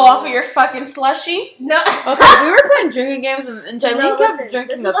 Off of your fucking slushy. No. Okay, we were playing drinking games, and Jilene No, kept listen, drinking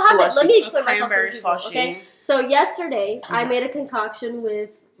this is a what happened. slushie. Let me A explain myself to cranberry people, slushy. okay? So yesterday, I made a concoction with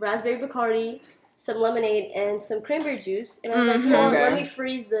raspberry Bacardi, some lemonade, and some cranberry juice. And I was like, you know what, Okay. let me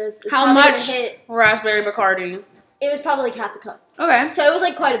freeze this. It's How probably much? Gonna hit. Raspberry Bacardi. It was probably like half the cup. Okay. So it was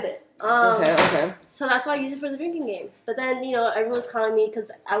like quite a bit. Okay. So that's why I used it for the drinking game. But then, everyone was calling me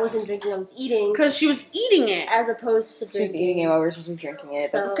because I wasn't drinking, I was eating. Because she was eating it. As opposed to drinking. She's eating it while we're just drinking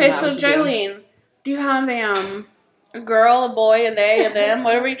it. That's Okay, not so what you do. Jilene, do you have a girl, a boy, a they, a them,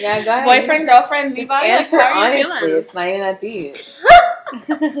 whatever? Yeah, go ahead. Boyfriend, girlfriend, Just Levi? answer Like, how are you honestly. feeling? It's not even that deep.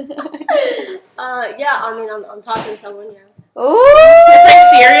 Yeah, I mean, I'm talking to someone, yeah. Ooh. It's like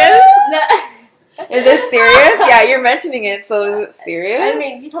serious? Is this serious? Yeah, you're mentioning it, so is it serious? I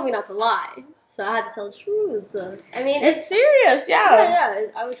mean, you told me not to lie. So I had to tell the truth. I mean, It's serious, yeah. yeah,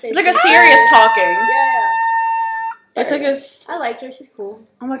 I would say It's like a serious talking. Yeah. It's like a. I liked her. She's cool.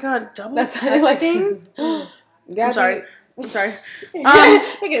 Oh my god, double That sounded like texting? I'm sorry. I'm sorry.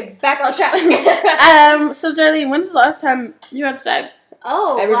 We're gonna back on track. So Jilene, when's the last time you had sex?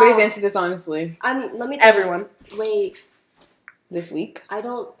 Oh, Everybody's wow. into this, honestly. Let me. Everyone. Wait, This week. I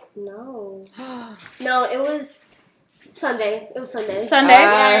don't know. No, it was Sunday. It was Sunday.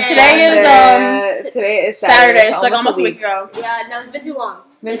 Sunday. Today is Saturday. So like almost a week ago. Yeah, no, it's been too long.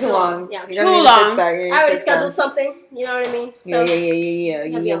 Been too long. Yeah, too long. I already scheduled something. You know what I mean? So,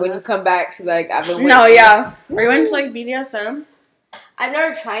 yeah. When you come back, she's like, I've been waiting. No, yeah. Are you into like BDSM? I've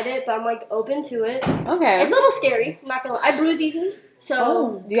never tried it, but I'm like open to it. Okay. It's a little scary. I'm not gonna lie. I bruise easy.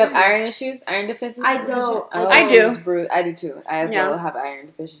 So. Do you have iron issues? Iron deficiency? I don't. I do. I do too. I as well have iron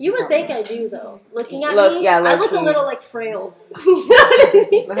deficiency. You would think I do though. Looking at me, I look a little like frail. You know what I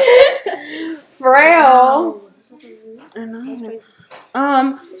mean? Frail. I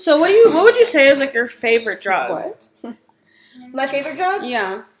know. So what would you say is like your favorite drug? What? My favorite drug?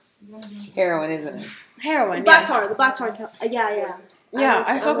 Yeah. Heroin, isn't it? Heroin. Black tar. The black tar. Yeah. Yeah,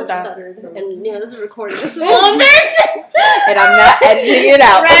 I fuck with that. Stuttered. And this is recorded. This is a little embarrassing. And I'm not editing it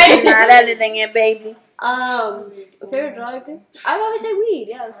out. Right? Not editing it, baby. Favorite drug? I would always say weed.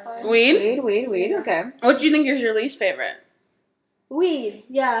 Yeah, that's fine. Weed. Okay. What do you think is your least favorite? Weed.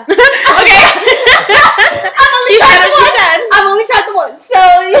 Yeah. Okay. I've only tried the one. So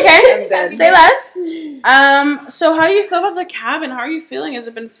okay. I'm dead. Say less. So how do you feel about the cabin? How are you feeling? Has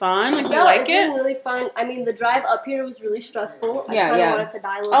it been fun? Like, do you like it's been really fun. I mean, the drive up here was really stressful. I kind of wanted to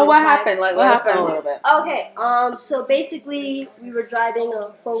die a little bit. Oh, what happened? Like, let us know a little bit. Okay. So basically, we were driving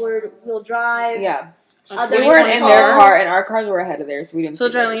a forward wheel drive. Yeah. We weren't in their car, and our cars were ahead of theirs. We didn't. So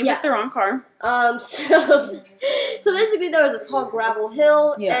Darlene picked the wrong car. So basically there was a tall gravel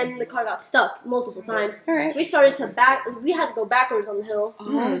hill, and the car got stuck multiple times. All right. We started to we had to go backwards on the hill. Oh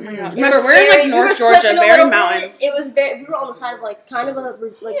my god! Remember, we're in like North Georgia, very mountain. It was we were on the side of like kind of a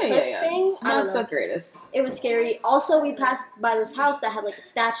cliff thing. Not the greatest. It was scary. Also, we passed by this house that had like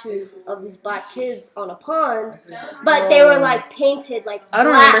statues of these black kids on a pond, but they were like painted like black. I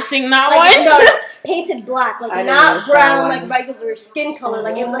don't remember seeing that one. No, painted black, like not brown, like regular skin color.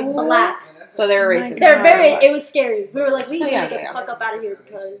 Like it was like black. So they were racist. It was scary. We were like, we need to get the fuck up out of here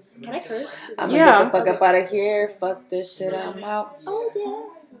because. Can I curse? I'm gonna get the fuck up out of here. Fuck this shit. I'm out. Oh, yeah.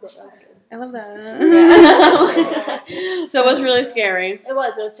 That was good. I love that. So it was really scary. It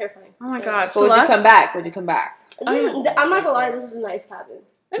was terrifying. Oh my god. So would you come back? I'm not gonna lie, this is a nice cabin.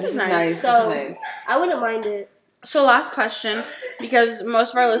 It is nice. So, I wouldn't mind it. So last question, because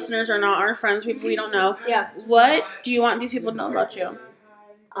most of our listeners are not our friends, people we don't know. Yeah. What do you want these people to know about you?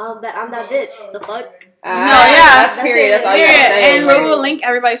 That I'm that bitch. The fuck? That's period. That's all you have to say. And we will link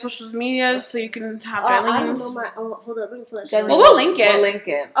everybody's social medias so you can have Darlene's. I don't know hold up, let me pull that shit. Well, we'll link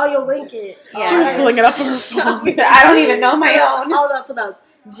it. Oh, you'll link it. Yeah. She was pulling it up on her phone. He said, I don't even know my own. Hold up.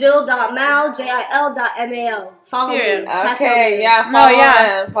 Jill.mal, JIL.MAL. Follow me. Okay,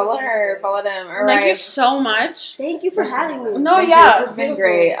 follow her. Follow them. All right. Thank you so much. Thank you for having me. No, This has been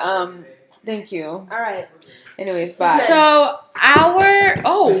great. Thank you. All right. Anyways, bye. So, our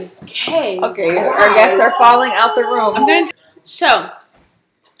guests are falling out the room. So,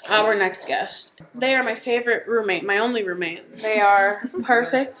 our next guest. They are my favorite roommate, my only roommate. They are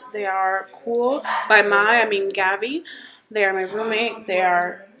perfect. They are cool. By I mean Gabby. They are my roommate. They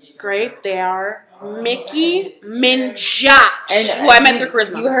are great. They are Mickey Minjat, who I met through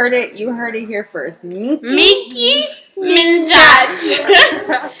Charisma. You heard it here first. Mickey Minjat.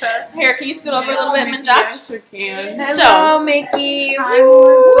 Here, can you scoot over a little bit, Minjat? Hello, Mickey. So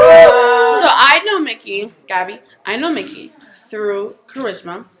I know Mickey, Gabby. I know Mickey through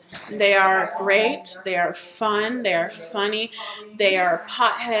Charisma. They are great. They are fun. They are funny. They are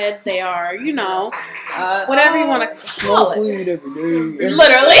pothead. They are, whatever you want to call it. Weed every day.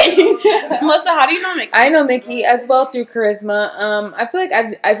 Literally. Melissa, how do you know Mickey? I know Mickey as well through Charisma. I feel like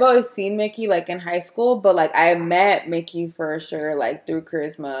I've always seen Mickey like in high school, but like I met Mickey for sure like through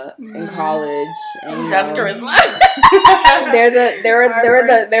Charisma in college. And that's Charisma.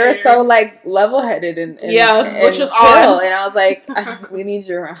 they were so like level headed and which was chill, odd. and I was like, we need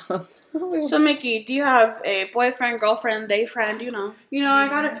you around. So Mickey, do you have a boyfriend, girlfriend, day friend? I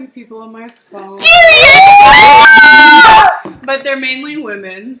got a few people on my phone. But they're mainly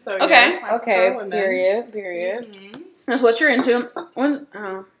women, so okay. Yes, Period. Mm-hmm. That's what you're into.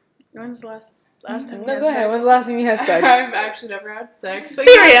 When's the last time? No, go ahead. When's the last time you had sex? I've actually never had sex, but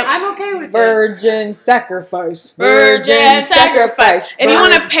I'm okay with Virgin sacrifice. Virgin sacrifice. If you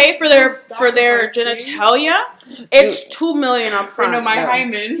want to Virgin pay for their genitalia, it's $2 million up front. For my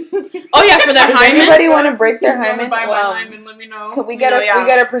hymen. Oh yeah, for their Does hymen. anybody want to break their hymen? Buy my hymen, let me know. We get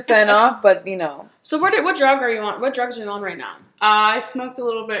a % off, but So what drug are you on? What drugs are you on right now? I smoked a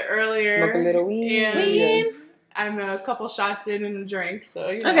little bit earlier. Smoke a little weed. And I'm a couple shots in and a drink, so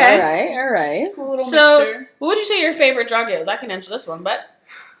Okay. All right. A little so, mixture. What would you say your favorite drug is? I can answer this one, but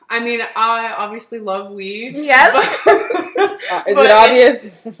I mean, I obviously love weed. Yes. Is it obvious?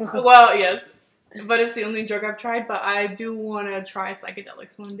 Well, yes. but it's the only drug I've tried. But I do want to try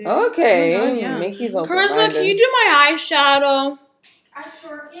psychedelics one day. Okay. Oh my God, yeah. Mickey's Charisma, can you do my eyeshadow? I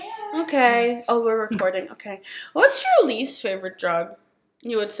sure can. Okay. Oh, we're recording. Okay. What's your least favorite drug?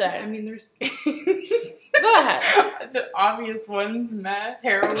 You would say. I mean, there's Go ahead. the obvious ones: meth,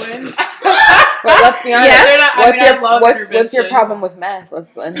 heroin. But let's be honest. Yes. What's your problem with meth?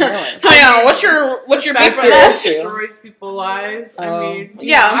 What's heroin? Yeah, what's your beef with your meth? issue? Destroys people's lives. I mean,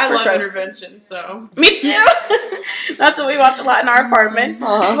 yeah, I for love sure. intervention, so. Me too. That's what we watch a lot in our apartment.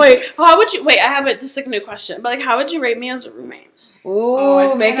 Wait, how would you? Wait, I have just like a new question. But like, how would you rate me as a roommate?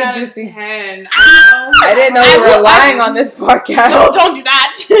 Ooh, make it 10 juicy. 10. I didn't know you were lying on this podcast. No, don't do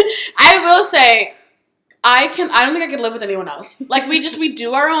that. I will say, I don't think I could live with anyone else. Like we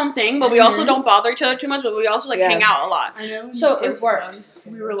do our own thing, but we also don't bother each other too much. But we also hang out a lot. I know. So it works.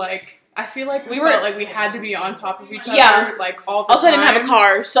 We were like, I feel like we felt like we had to be on top of each other. Yeah. Like all the also, time. I didn't have a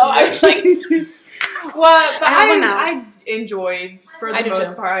car, so I was like. Well, but I have one now. I enjoyed for the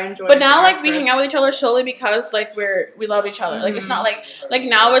most part. I enjoyed. But now, like, we trips. hang out with each other solely because, like, we love each other. Like, it's not like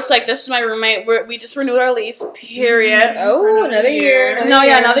now it's like this is my roommate. We just renewed our lease. Period. Oh, another year.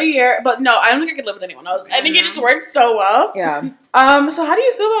 Another year. But no, I don't think I could live with anyone else. I think it just works so well. Yeah. So how do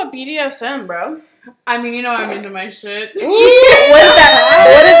you feel about BDSM, bro? I mean, I'm into my shit. What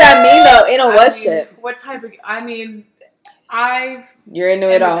does that mean though? What shit? What type of? I mean, You're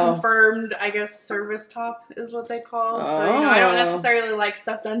into it all. Confirmed, I guess, service top is what they call. So I don't necessarily like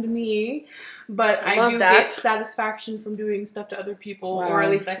stuff done to me, but I do get satisfaction from doing stuff to other people, or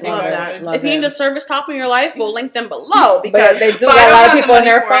at least I think I would. If you need a service top in your life, we'll link them below because they do got a lot of people in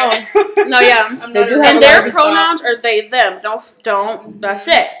their phone. No, yeah, they do have and their pronouns are they them. Don't. That's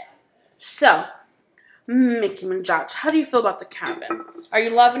it. So. Mickey Manjaj, how do you feel about the cabin? Are you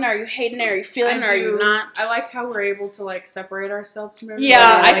loving it? Are you hating it? Are you feeling it? Or are you not? I like how we're able to like separate ourselves from everyone.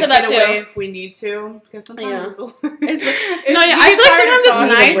 Yeah, I said that too. If we need to, because sometimes I feel like sometimes it's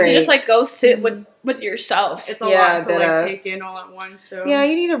nice to just like go sit with yourself. It's a lot to like take in all at once. So yeah,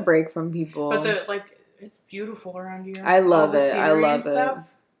 you need a break from people. But it's beautiful around here. I love it. I love it.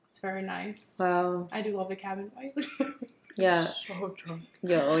 It's very nice. Wow. I do love the cabin. Yeah. So drunk.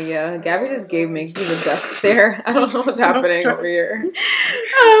 Yo, yeah. Gabby just gave Mickey the death stare. I don't know what's happening over here.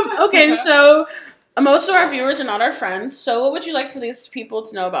 Okay, so most of our viewers are not our friends. So what would you like for these people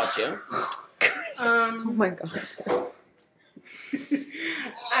to know about you? Oh my gosh.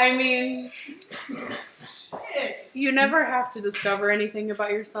 I mean, you never have to discover anything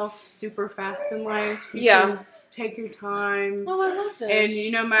about yourself super fast in life. You can take your time. Oh, I love this.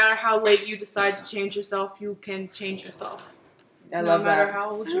 And no matter how late you decide to change yourself, you can change yourself. I love that. No matter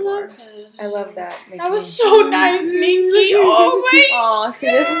how old you are. I love that. Mickey. That was so nice, Mickey. Oh my. Oh, see,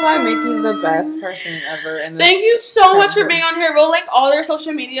 this is why Mickey's the best person ever. Thank you so much for being on here. We'll link all their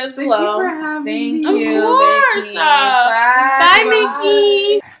social medias below. Thank you for having me. Thank you, of course. Mickey. Bye,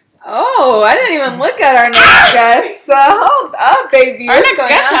 Mickey. Oh, I didn't even look at our next guest. Hold up, baby. Our next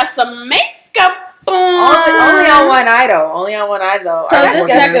guest has some makeup on. Only on one eye, though. Only on one eye, though. So this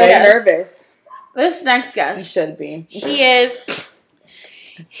next guest, nervous. This next guest. He should be. He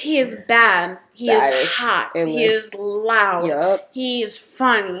is bad. He is hot. He is loud. Yup. He is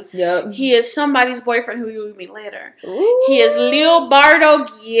funny. Yup. He is somebody's boyfriend who you will meet later. Ooh. He is Leobardo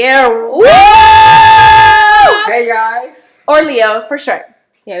Guerrero. Hey guys. Or Leo, for sure.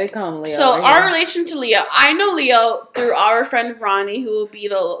 Yeah, we call him Leo. So our relation to Leo, I know Leo through our friend Ronnie, who will be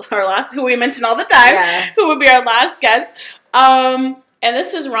our last, who we mention all the time, who will be our last guest. And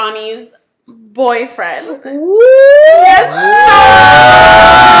this is Ronnie's boyfriend. Woo! Yes.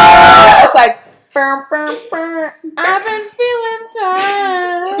 It's like, burr, burr, burr. I've been feeling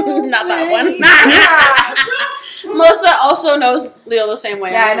tired. Not that one. Melissa also knows Leo the same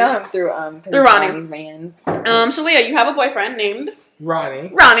way. Yeah, I know him through Ronnie's mans. So Leo, you have a boyfriend named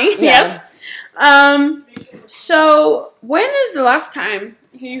Ronnie. Yes. So when is the last time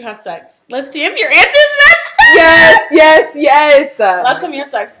you had sex? Let's see if your answer's next. Yes. Last time you had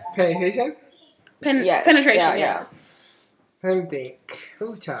sex. Penetration? Penetration, yes. Let me think.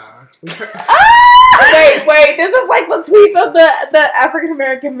 Ooh, child. Wait. This is like the tweets of the African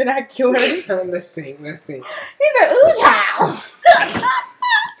American vernacular. Let's think. He's like, ooh, child.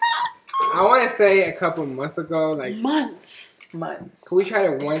 I want to say a couple months ago, like months. Can we try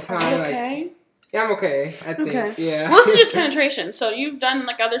it one time? Okay. Yeah, I'm okay. I think. Okay. Yeah. Well, this is just penetration. So you've done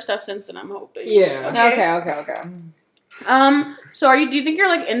like other stuff since then. I'm hoping. Yeah. Okay. So do you think you're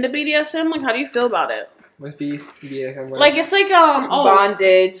like into BDSM? Like, how do you feel about it? What's BDSM? Like, it's like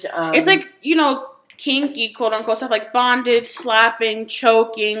bondage. It's like kinky, quote unquote stuff like bondage, slapping,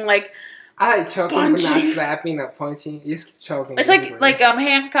 choking. Like, I like choking, but not slapping or punching. Just choking. It's like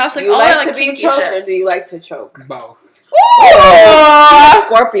handcuffs. Like you all like to be choked, or do you like to choke? Both. He's a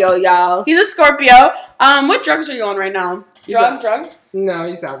Scorpio, y'all. He's a Scorpio. What drugs are you on right now? Drugs? No,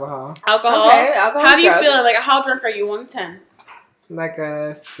 just alcohol. Alcohol. Okay, alcohol. How do you feel? Like, how drunk are you? 1 to 10. Like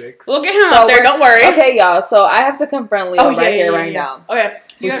a 6. We'll get him up there. Don't worry. Okay, y'all. So I have to confront Leo right now. Okay.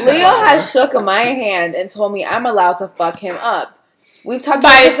 Leo has shook my hand and told me I'm allowed to fuck him up. We've talked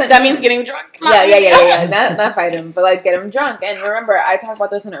about this. That means getting drunk. Yeah. Not fight him, but like get him drunk. And remember, I talked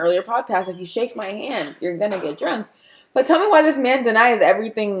about this in an earlier podcast. If you shake my hand, you're gonna get drunk. But tell me why this man denies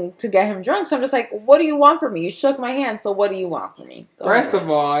everything to get him drunk. So I'm just like, what do you want from me? You shook my hand, so what do you want from me? First of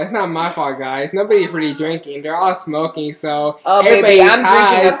all, it's not my fault, guys. Nobody's really drinking. They're all smoking, so baby, I'm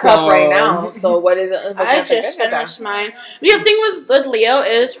drinking a cup right now. So what is it? I just finished mine. Because the thing with Leo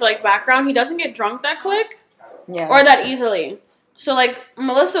is, for like background, he doesn't get drunk that quick. Yeah. Or that easily. So like,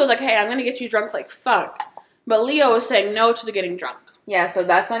 Melissa was like, hey, I'm going to get you drunk like fuck. But Leo was saying no to the getting drunk. Yeah, so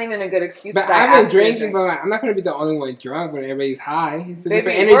that's not even a good excuse. But I've been drinking, but like, I'm not going to be the only one drunk when everybody's high. It's a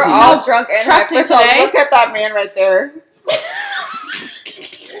different energy. We're all drunk and trust me today. Look at that man right there.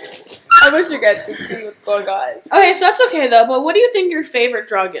 I wish you guys could see what's going on. Okay, so that's okay though, but what do you think your favorite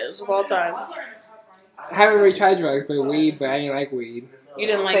drug is of all time? I haven't really tried drugs, but weed, but I didn't like weed. You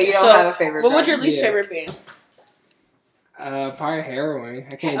didn't like it. You don't have a favorite What would your least favorite be? Probably heroin.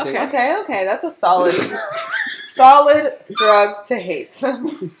 I can't take it. Okay. That's a solid drug to hate.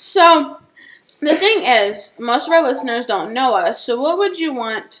 So, the thing is, most of our listeners don't know us, so what would you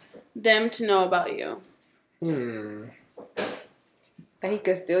want them to know about you? That he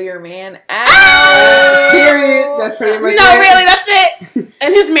could steal your man. Period. That's pretty much No, really, that's it.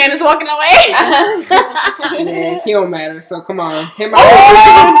 And his man is walking away. Yeah, he don't matter, so come on. Him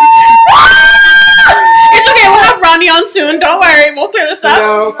It's okay, we'll have Ronnie on soon. Don't worry, we'll clear this up.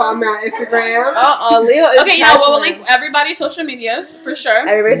 No, follow me on Instagram. Leo is okay, we'll link everybody's social medias for sure.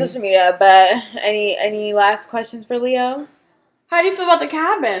 Everybody's social media, but any last questions for Leo? How do you feel about the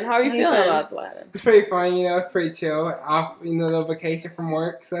cabin? How are you feeling? It's pretty fun, it's pretty chill. Off, a little vacation from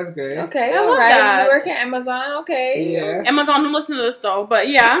work, so that's good. Okay, I love right. that. You work at Amazon, okay. Yeah. Amazon, don't listen to this though, but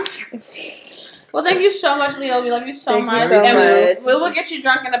yeah. Well, thank you so much, Leo. We love you so much. Much. We will get you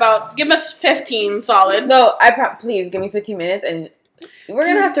drunk in about, give us 15 solid. No, please give me 15 minutes and we're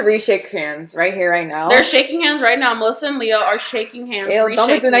going to have to reshake hands right here, right now. They're shaking hands right now. Melissa and Leo are shaking hands. Ew,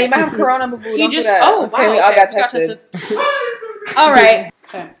 don't do that. You might have corona, boo. Don't do that. Oh, wow. We all got tested. All right.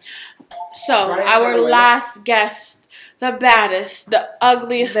 Okay. So, our last guest, the baddest, the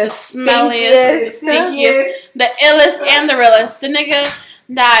ugliest, the smelliest, the stinkiest, the illest, and the realest. The nigga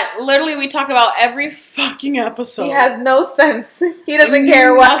that literally we talk about every fucking episode. He has no sense. He doesn't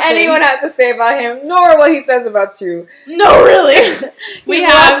care what anyone has to say about him, nor what he says about you. No, really.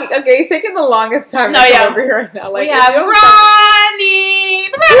 He's taking the longest time to come over here right now. Like, we have Ronnie.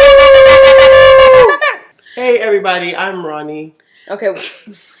 Hey, everybody. I'm Ronnie. Okay.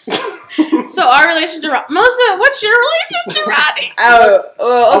 So our relationship to Melissa, what's your relationship to Ronnie? Okay.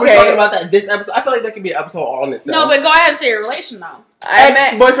 Are we talking about that this episode? I feel like that could be an episode all on itself. No, but go ahead and say your relation though.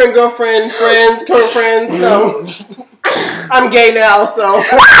 Ex-boyfriend, girlfriend, friends, current friends. No. I'm gay now, so.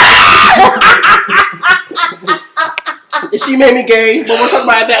 She made me gay, but we'll talk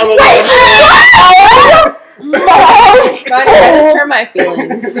about that on the Ronnie, that just hurt my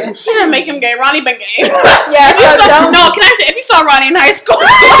feelings. She didn't make him gay. Ronnie been gay. Yeah, no, can I say, if you saw Ronnie in high school.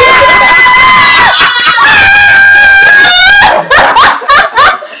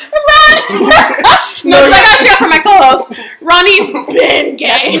 No, I gotta say that for my co-host. Ronnie been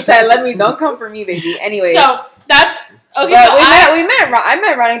gay. He said, don't come for me, baby. Anyways. So, that's, okay, I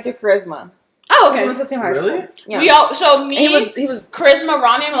met Ronnie through Charisma. Oh, okay. We went to the same high school. Yeah. He was Charisma,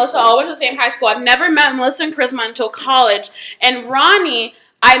 Ronnie, and Melissa all went to the same high school. I've never met Melissa and Charisma until college. And Ronnie,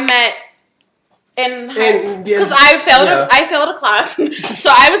 I met because I failed a class.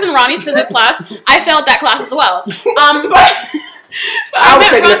 So I was in Ronnie's physics class. I failed that class as well. I was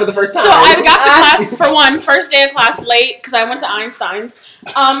taking it for the first time. So I got to class first day of class late because I went to Einstein's.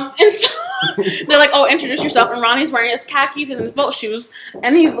 And so they're like, "Oh, introduce yourself." And Ronnie's wearing his khakis and his boat shoes,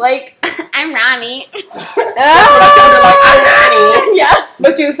 and he's like, "I'm Ronnie." That's what I sounded like. I'm Ronnie. Yeah,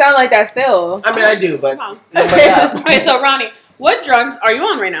 but you sound like that still. I mean, I do, but okay. So Ronnie, what drugs are you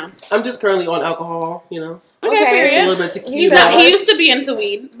on right now? I'm just currently on alcohol. Okay. A little bit of tequila. He used to be into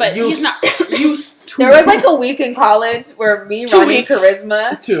weed, but he's not used to. There was like a week in college where me, Ronnie, and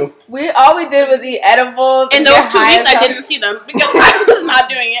Charisma. All we did was eat edibles. And those 2 weeks, I didn't see them because I was not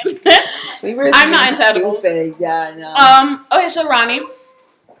doing it. I'm not into edibles. Yeah, no. Okay, so Ronnie,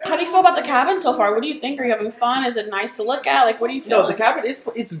 How do you feel about the cabin so far? What do you think? Are you having fun? Is it nice to look at? Like, what do you feel? No, the cabin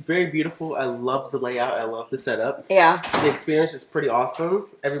it's very beautiful. I love the layout. I love the setup. Yeah. The experience is pretty awesome.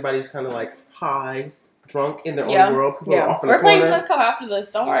 Everybody's kind of like high, drunk in their own world. People are off in We're the playing corner. Flip Cup after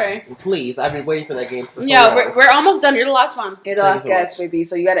this. Don't worry. Please, I've been waiting for that game for so long. Yeah, we're almost done. You're the last one. You're the last guest, baby.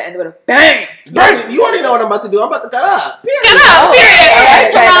 So you got to end it with a bang. Bang! You already know what I'm about to do. I'm about to cut up. Get up. Period.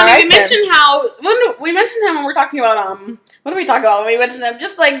 Alright, So Ronnie, alright we mentioned how we mentioned him when we're talking about what did we talk about? We mentioned him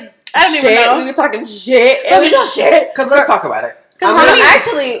just like I don't even know. We were talking shit. Shit. Because let's talk about it. Because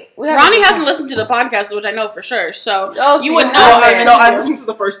Ronnie hasn't listened to the podcast, which I know for sure. So you would know. I listened to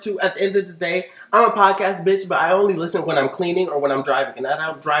the first two. At the end of the day, I'm a podcast bitch, but I only listen when I'm cleaning or when I'm driving, and I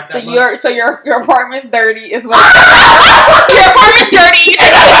don't drive that much. So your apartment's dirty is what? Your apartment's dirty. And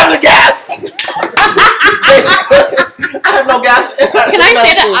I have the gas. Basically, I have no gas. Can I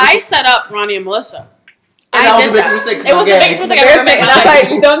say that I set up Ronnie and Melissa? And that was the biggest mistake. It was the biggest mistake I've ever made in my life. That's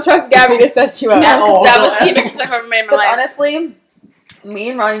why you don't trust Gabby to set you up. No, that was the biggest mistake I've ever made in my life. Honestly, me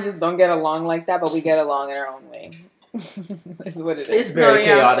and Ronnie just don't get along like that, but we get along in our own way. That's what it is. It's very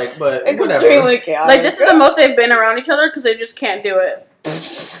chaotic, but extremely chaotic. Like this is the most they've been around each other because they just can't do it.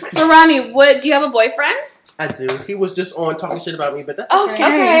 So Ronnie, do you have a boyfriend? I do. He was just on talking shit about me, but that's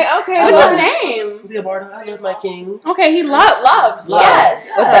okay. What's his name? Leobardo. I love my king. Okay, he loves.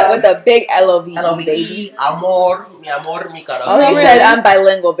 Yes. With the big L-O-V, baby. Amor, mi amor, mi caro. Oh, he said I'm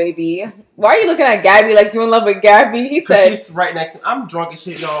bilingual, baby. Why are you looking at Gabby like you in love with Gabby? He said she's right next to me. I'm drunk as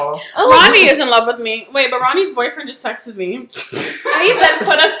shit, y'all. Ronnie is in love with me. Wait, but Ronnie's boyfriend just texted me. And he said,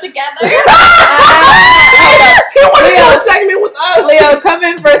 put us together. He wanted to do a segment with us. Leo, come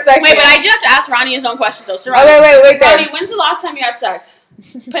in for a second. Wait, but I do have to ask Ronnie his own question, though. So wait. Ronnie, when's the last time you had sex?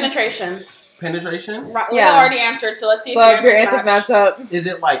 Penetration. We have already answered, so let's see if your answers match up. Is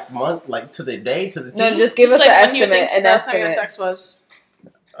it like month, like to the day, to the T? No, just give us an estimate. An estimate. Time sex was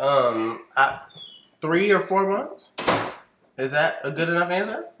 3 or 4 months. Is that a good enough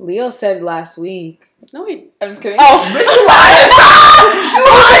answer? Leo said last week. No, I'm just kidding. Oh, bitch, you lying.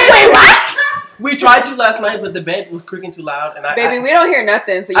 Wait, what? We tried to last night, but the bed was creaking too loud, and we don't hear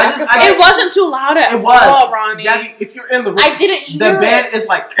nothing. So it wasn't too loud at all, Ronnie. Gabby, if you're in the room, I didn't hear the bed is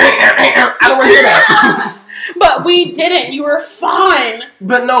like. I don't want to hear that. But we didn't. You were fine.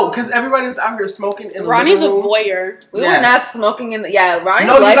 But no, because everybody was out here smoking in the Ronnie's living room. A voyeur. We were not smoking in the. Yeah, Ronnie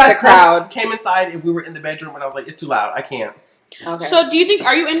likes the crowd. Came inside and we were in the bedroom, and I was like, "It's too loud. I can't." Okay. So, do you think?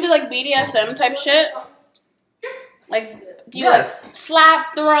 Are you into like BDSM type shit? Like, do you like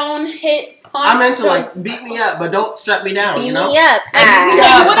slap, thrown, hit, punch? I'm into like beat me up, but don't strap me down. Beat me up. So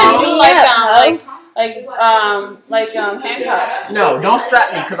you wouldn't do like handcuffs? No, don't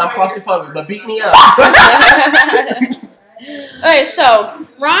strap me because I'm claustrophobic. But beat me up. Okay, so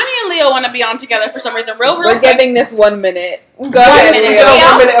Ronnie and Leo want to be on together for some reason. Real We're quick. giving this 1 minute. Go ahead, Leo.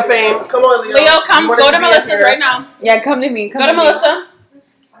 1 minute of fame. Come on, Leo. Leo, go to Melissa's right now. Yeah, come to me. Go to Melissa.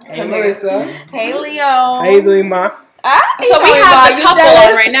 Hey, Melissa. Hey, Leo. How you doing, Ma? So we have the couple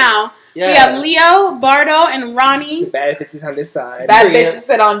on right now. Yeah. We have Leo, Bardo, and Ronnie. Bad bitches on this side. Bad bitches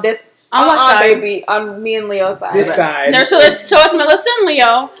sit on this. On what side? Baby, on me and Leo's side. This side. So it's Melissa and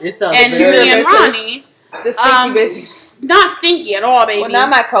Leo, and me and Ronnie. The stinky bitch. Not stinky at all, baby. Well, not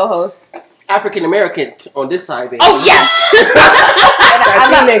my co-host. African American on this side, baby. Oh yes.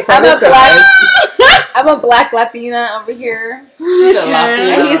 I'm a black Latina over here.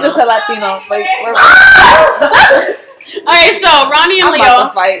 And he's just a Latino. But Okay, so Ronnie and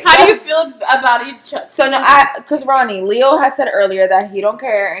Leo, how do you feel about each other? So because Ronnie, Leo has said earlier that he don't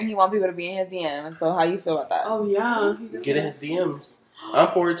care and he want people to be in his DMs. So how you feel about that? Oh yeah, get in his DMs.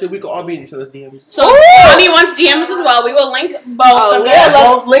 I'm for it too. We can all be in each other's DMs. So Ronnie wants DMs as well. We will link both. Oh,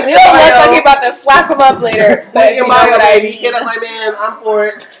 Leo looks like he's about to slap him up later. Link in bio, baby. Hit up my man. I'm for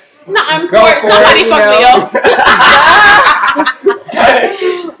it. No, I'm for it. Somebody fuck Leo.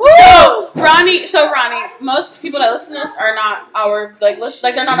 So Ronnie, most people that listen to us are not our they're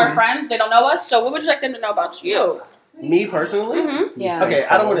not our friends. They don't know us. So what would you like them to know about you? Me personally? Mm-hmm. Yeah. Okay,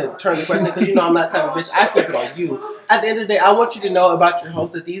 I don't want to turn the question because you know I'm that type of bitch. I flip it on you. At the end of the day, I want you to know about your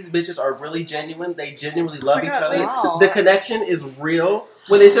host that these bitches are really genuine. They genuinely love each other. Wow. The connection is real.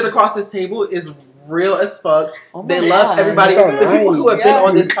 When they sit across this table, is real as fuck. They love everybody. So the people who have been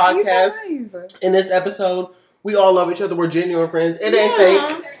on this podcast Nice. in this episode, we all love each other. We're genuine friends. It ain't fake.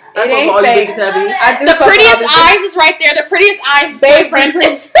 It ain't all fake. You bitches heavy. The prettiest eyes is right there. The prettiest eyes, boyfriend.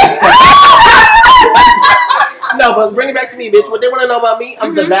 No, but bring it back to me, bitch. What they want to know about me,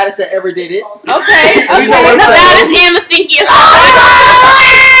 I'm the baddest that ever did it. Okay. The baddest and the stinkiest.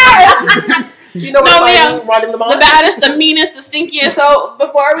 You know what I'm running them on? The baddest, the meanest, the stinkiest. So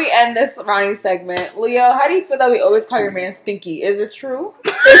before we end this Ronnie segment, Leo, how do you feel that we always call your man stinky? Is it true?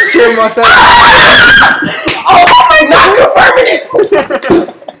 It's true, Marcel. Oh my God, confirming it.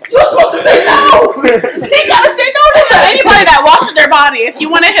 You're supposed to say no. He gotta say no to that. Anybody that washes their body, if you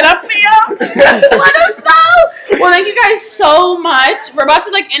want to hit up Leo, let us know. Well, thank you guys so much. We're about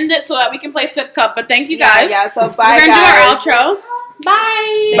to end it so that we can play Flip Cup. But thank you guys. Yeah. So bye. We're gonna do our outro.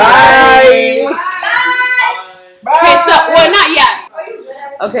 Bye. Okay, so not yet.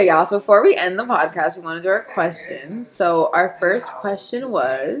 Okay, y'all. So before we end the podcast, we want to do our questions. So our first question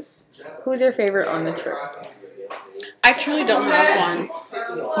was, who's your favorite on the trip? I truly don't have one.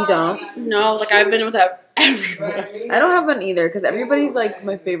 You don't? No, I've been with everyone. I don't have one either because everybody's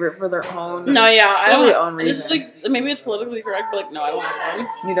my favorite for their own. No, yeah, I don't. Own reason. It's maybe it's politically correct, but no, I don't have one.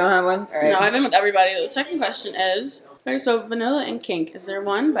 You don't have one? All right. No, I've been with everybody. The second question is, okay, so vanilla and kink, is there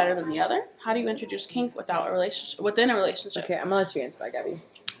one better than the other? How do you introduce kink within a relationship? Okay, I'm gonna let you answer that, Gabby.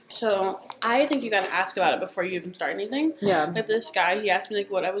 So I think you gotta ask about it before you even start anything. Yeah. This guy, he asked me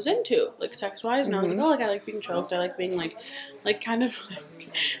what I was into, sex wise, and I was like, I like being choked. I like being kind of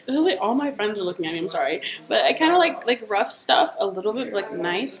literally all my friends are looking at me. I'm sorry, but I kind of like rough stuff a little bit,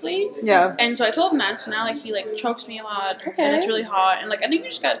 nicely. Yeah. And so I told him that. So now he chokes me a lot, and it's really hot. And I think you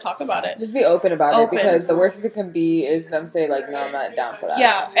just gotta talk about it. Just be open about it because the worst it can be is them say no, I'm not down for that.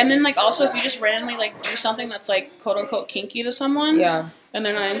 Yeah, and then also if you just randomly do something that's quote unquote kinky to someone. Yeah. And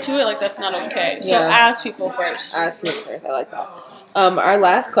they're not into it, that's not okay. So ask people first. Ask people first. I like that. Our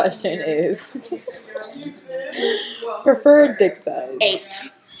last question is preferred dick size. 8.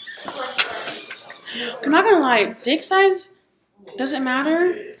 I'm not gonna lie, dick size doesn't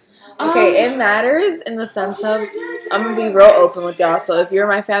matter. Okay, it matters in the sense of I'm gonna be real open with y'all. So if you're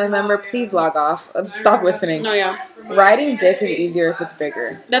my family member, please log off. Stop listening. No, yeah. Riding dick is easier if it's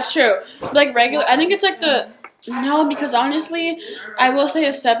bigger. That's true. Regular, I think it's no, because honestly, I will say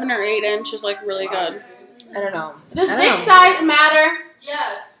a 7 or 8 inch is really good. I don't know. Does dick size matter?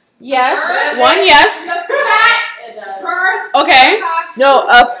 Yes. Yes. One yes. Okay. No,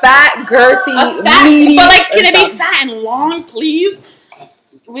 a fat, girthy, meaty. But can it be fat and long, please?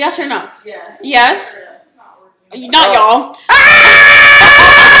 Yes or no? Yes. Yes. Not y'all.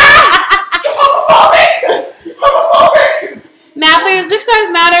 Homophobic. Natalie, does dick size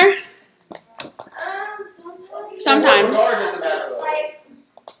matter? Sometimes.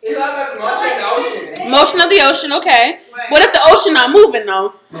 Motion of the ocean, okay. What if the ocean not moving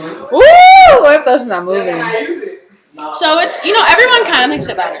though? Ooh, what if the ocean not moving? So it's, everyone kind of thinks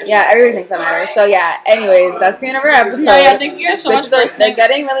it matters. Yeah, everyone thinks that matters. So yeah, anyways, that's the end of our episode. No, yeah, thank you guys so much for listening. They're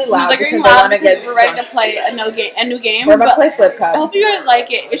getting really loud because we're ready to play a new game. We're about to play Flip Cup. I hope you guys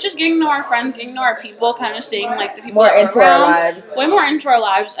like it. It's just getting to know our friends, getting to know our people, kind of seeing the people more into our lives. Way more into our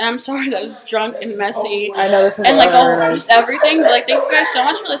lives. And I'm sorry that it's drunk and messy. I know this is and just everything. But thank you guys so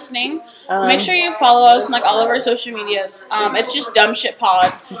much for listening. Make sure you follow us on all of our social medias. It's just Dumb Shit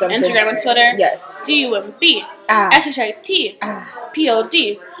Pod. Instagram and Twitter. Yes. DUMB. SHIT.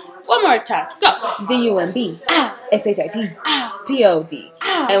 POD. One more time. Go. DUMB. SHIT. POD.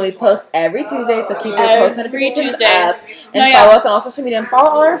 And we post every Tuesday, so keep your post notifications up. And follow us on all social media and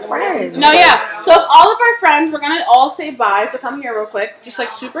follow all our friends. No, yeah. So if all of our friends, we're going to all say bye. So come here real quick. Just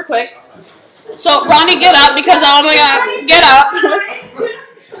super quick. So Ronnie, get up because oh my God, get up.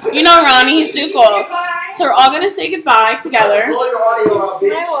 You know Ronnie, he's too cool. So we're all going to say goodbye together. Blow your audio out,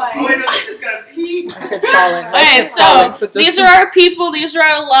 bitch. Shit's falling. Okay, so these are our people. These are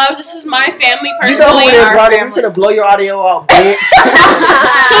our loves. This is my family personally. You know who it is, Ronnie. We're going to blow your audio out, bitch.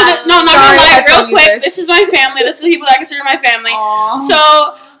 Not going to lie, real quick. This is my family. This is the people that I consider my family. Aww.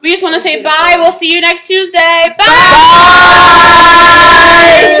 So we just want to say bye. We'll see you next Tuesday. Bye.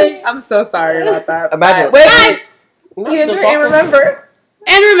 I'm so sorry about that. Imagine. Wait. And remember.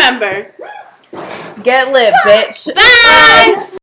 And remember. Get lit, bitch. Bye.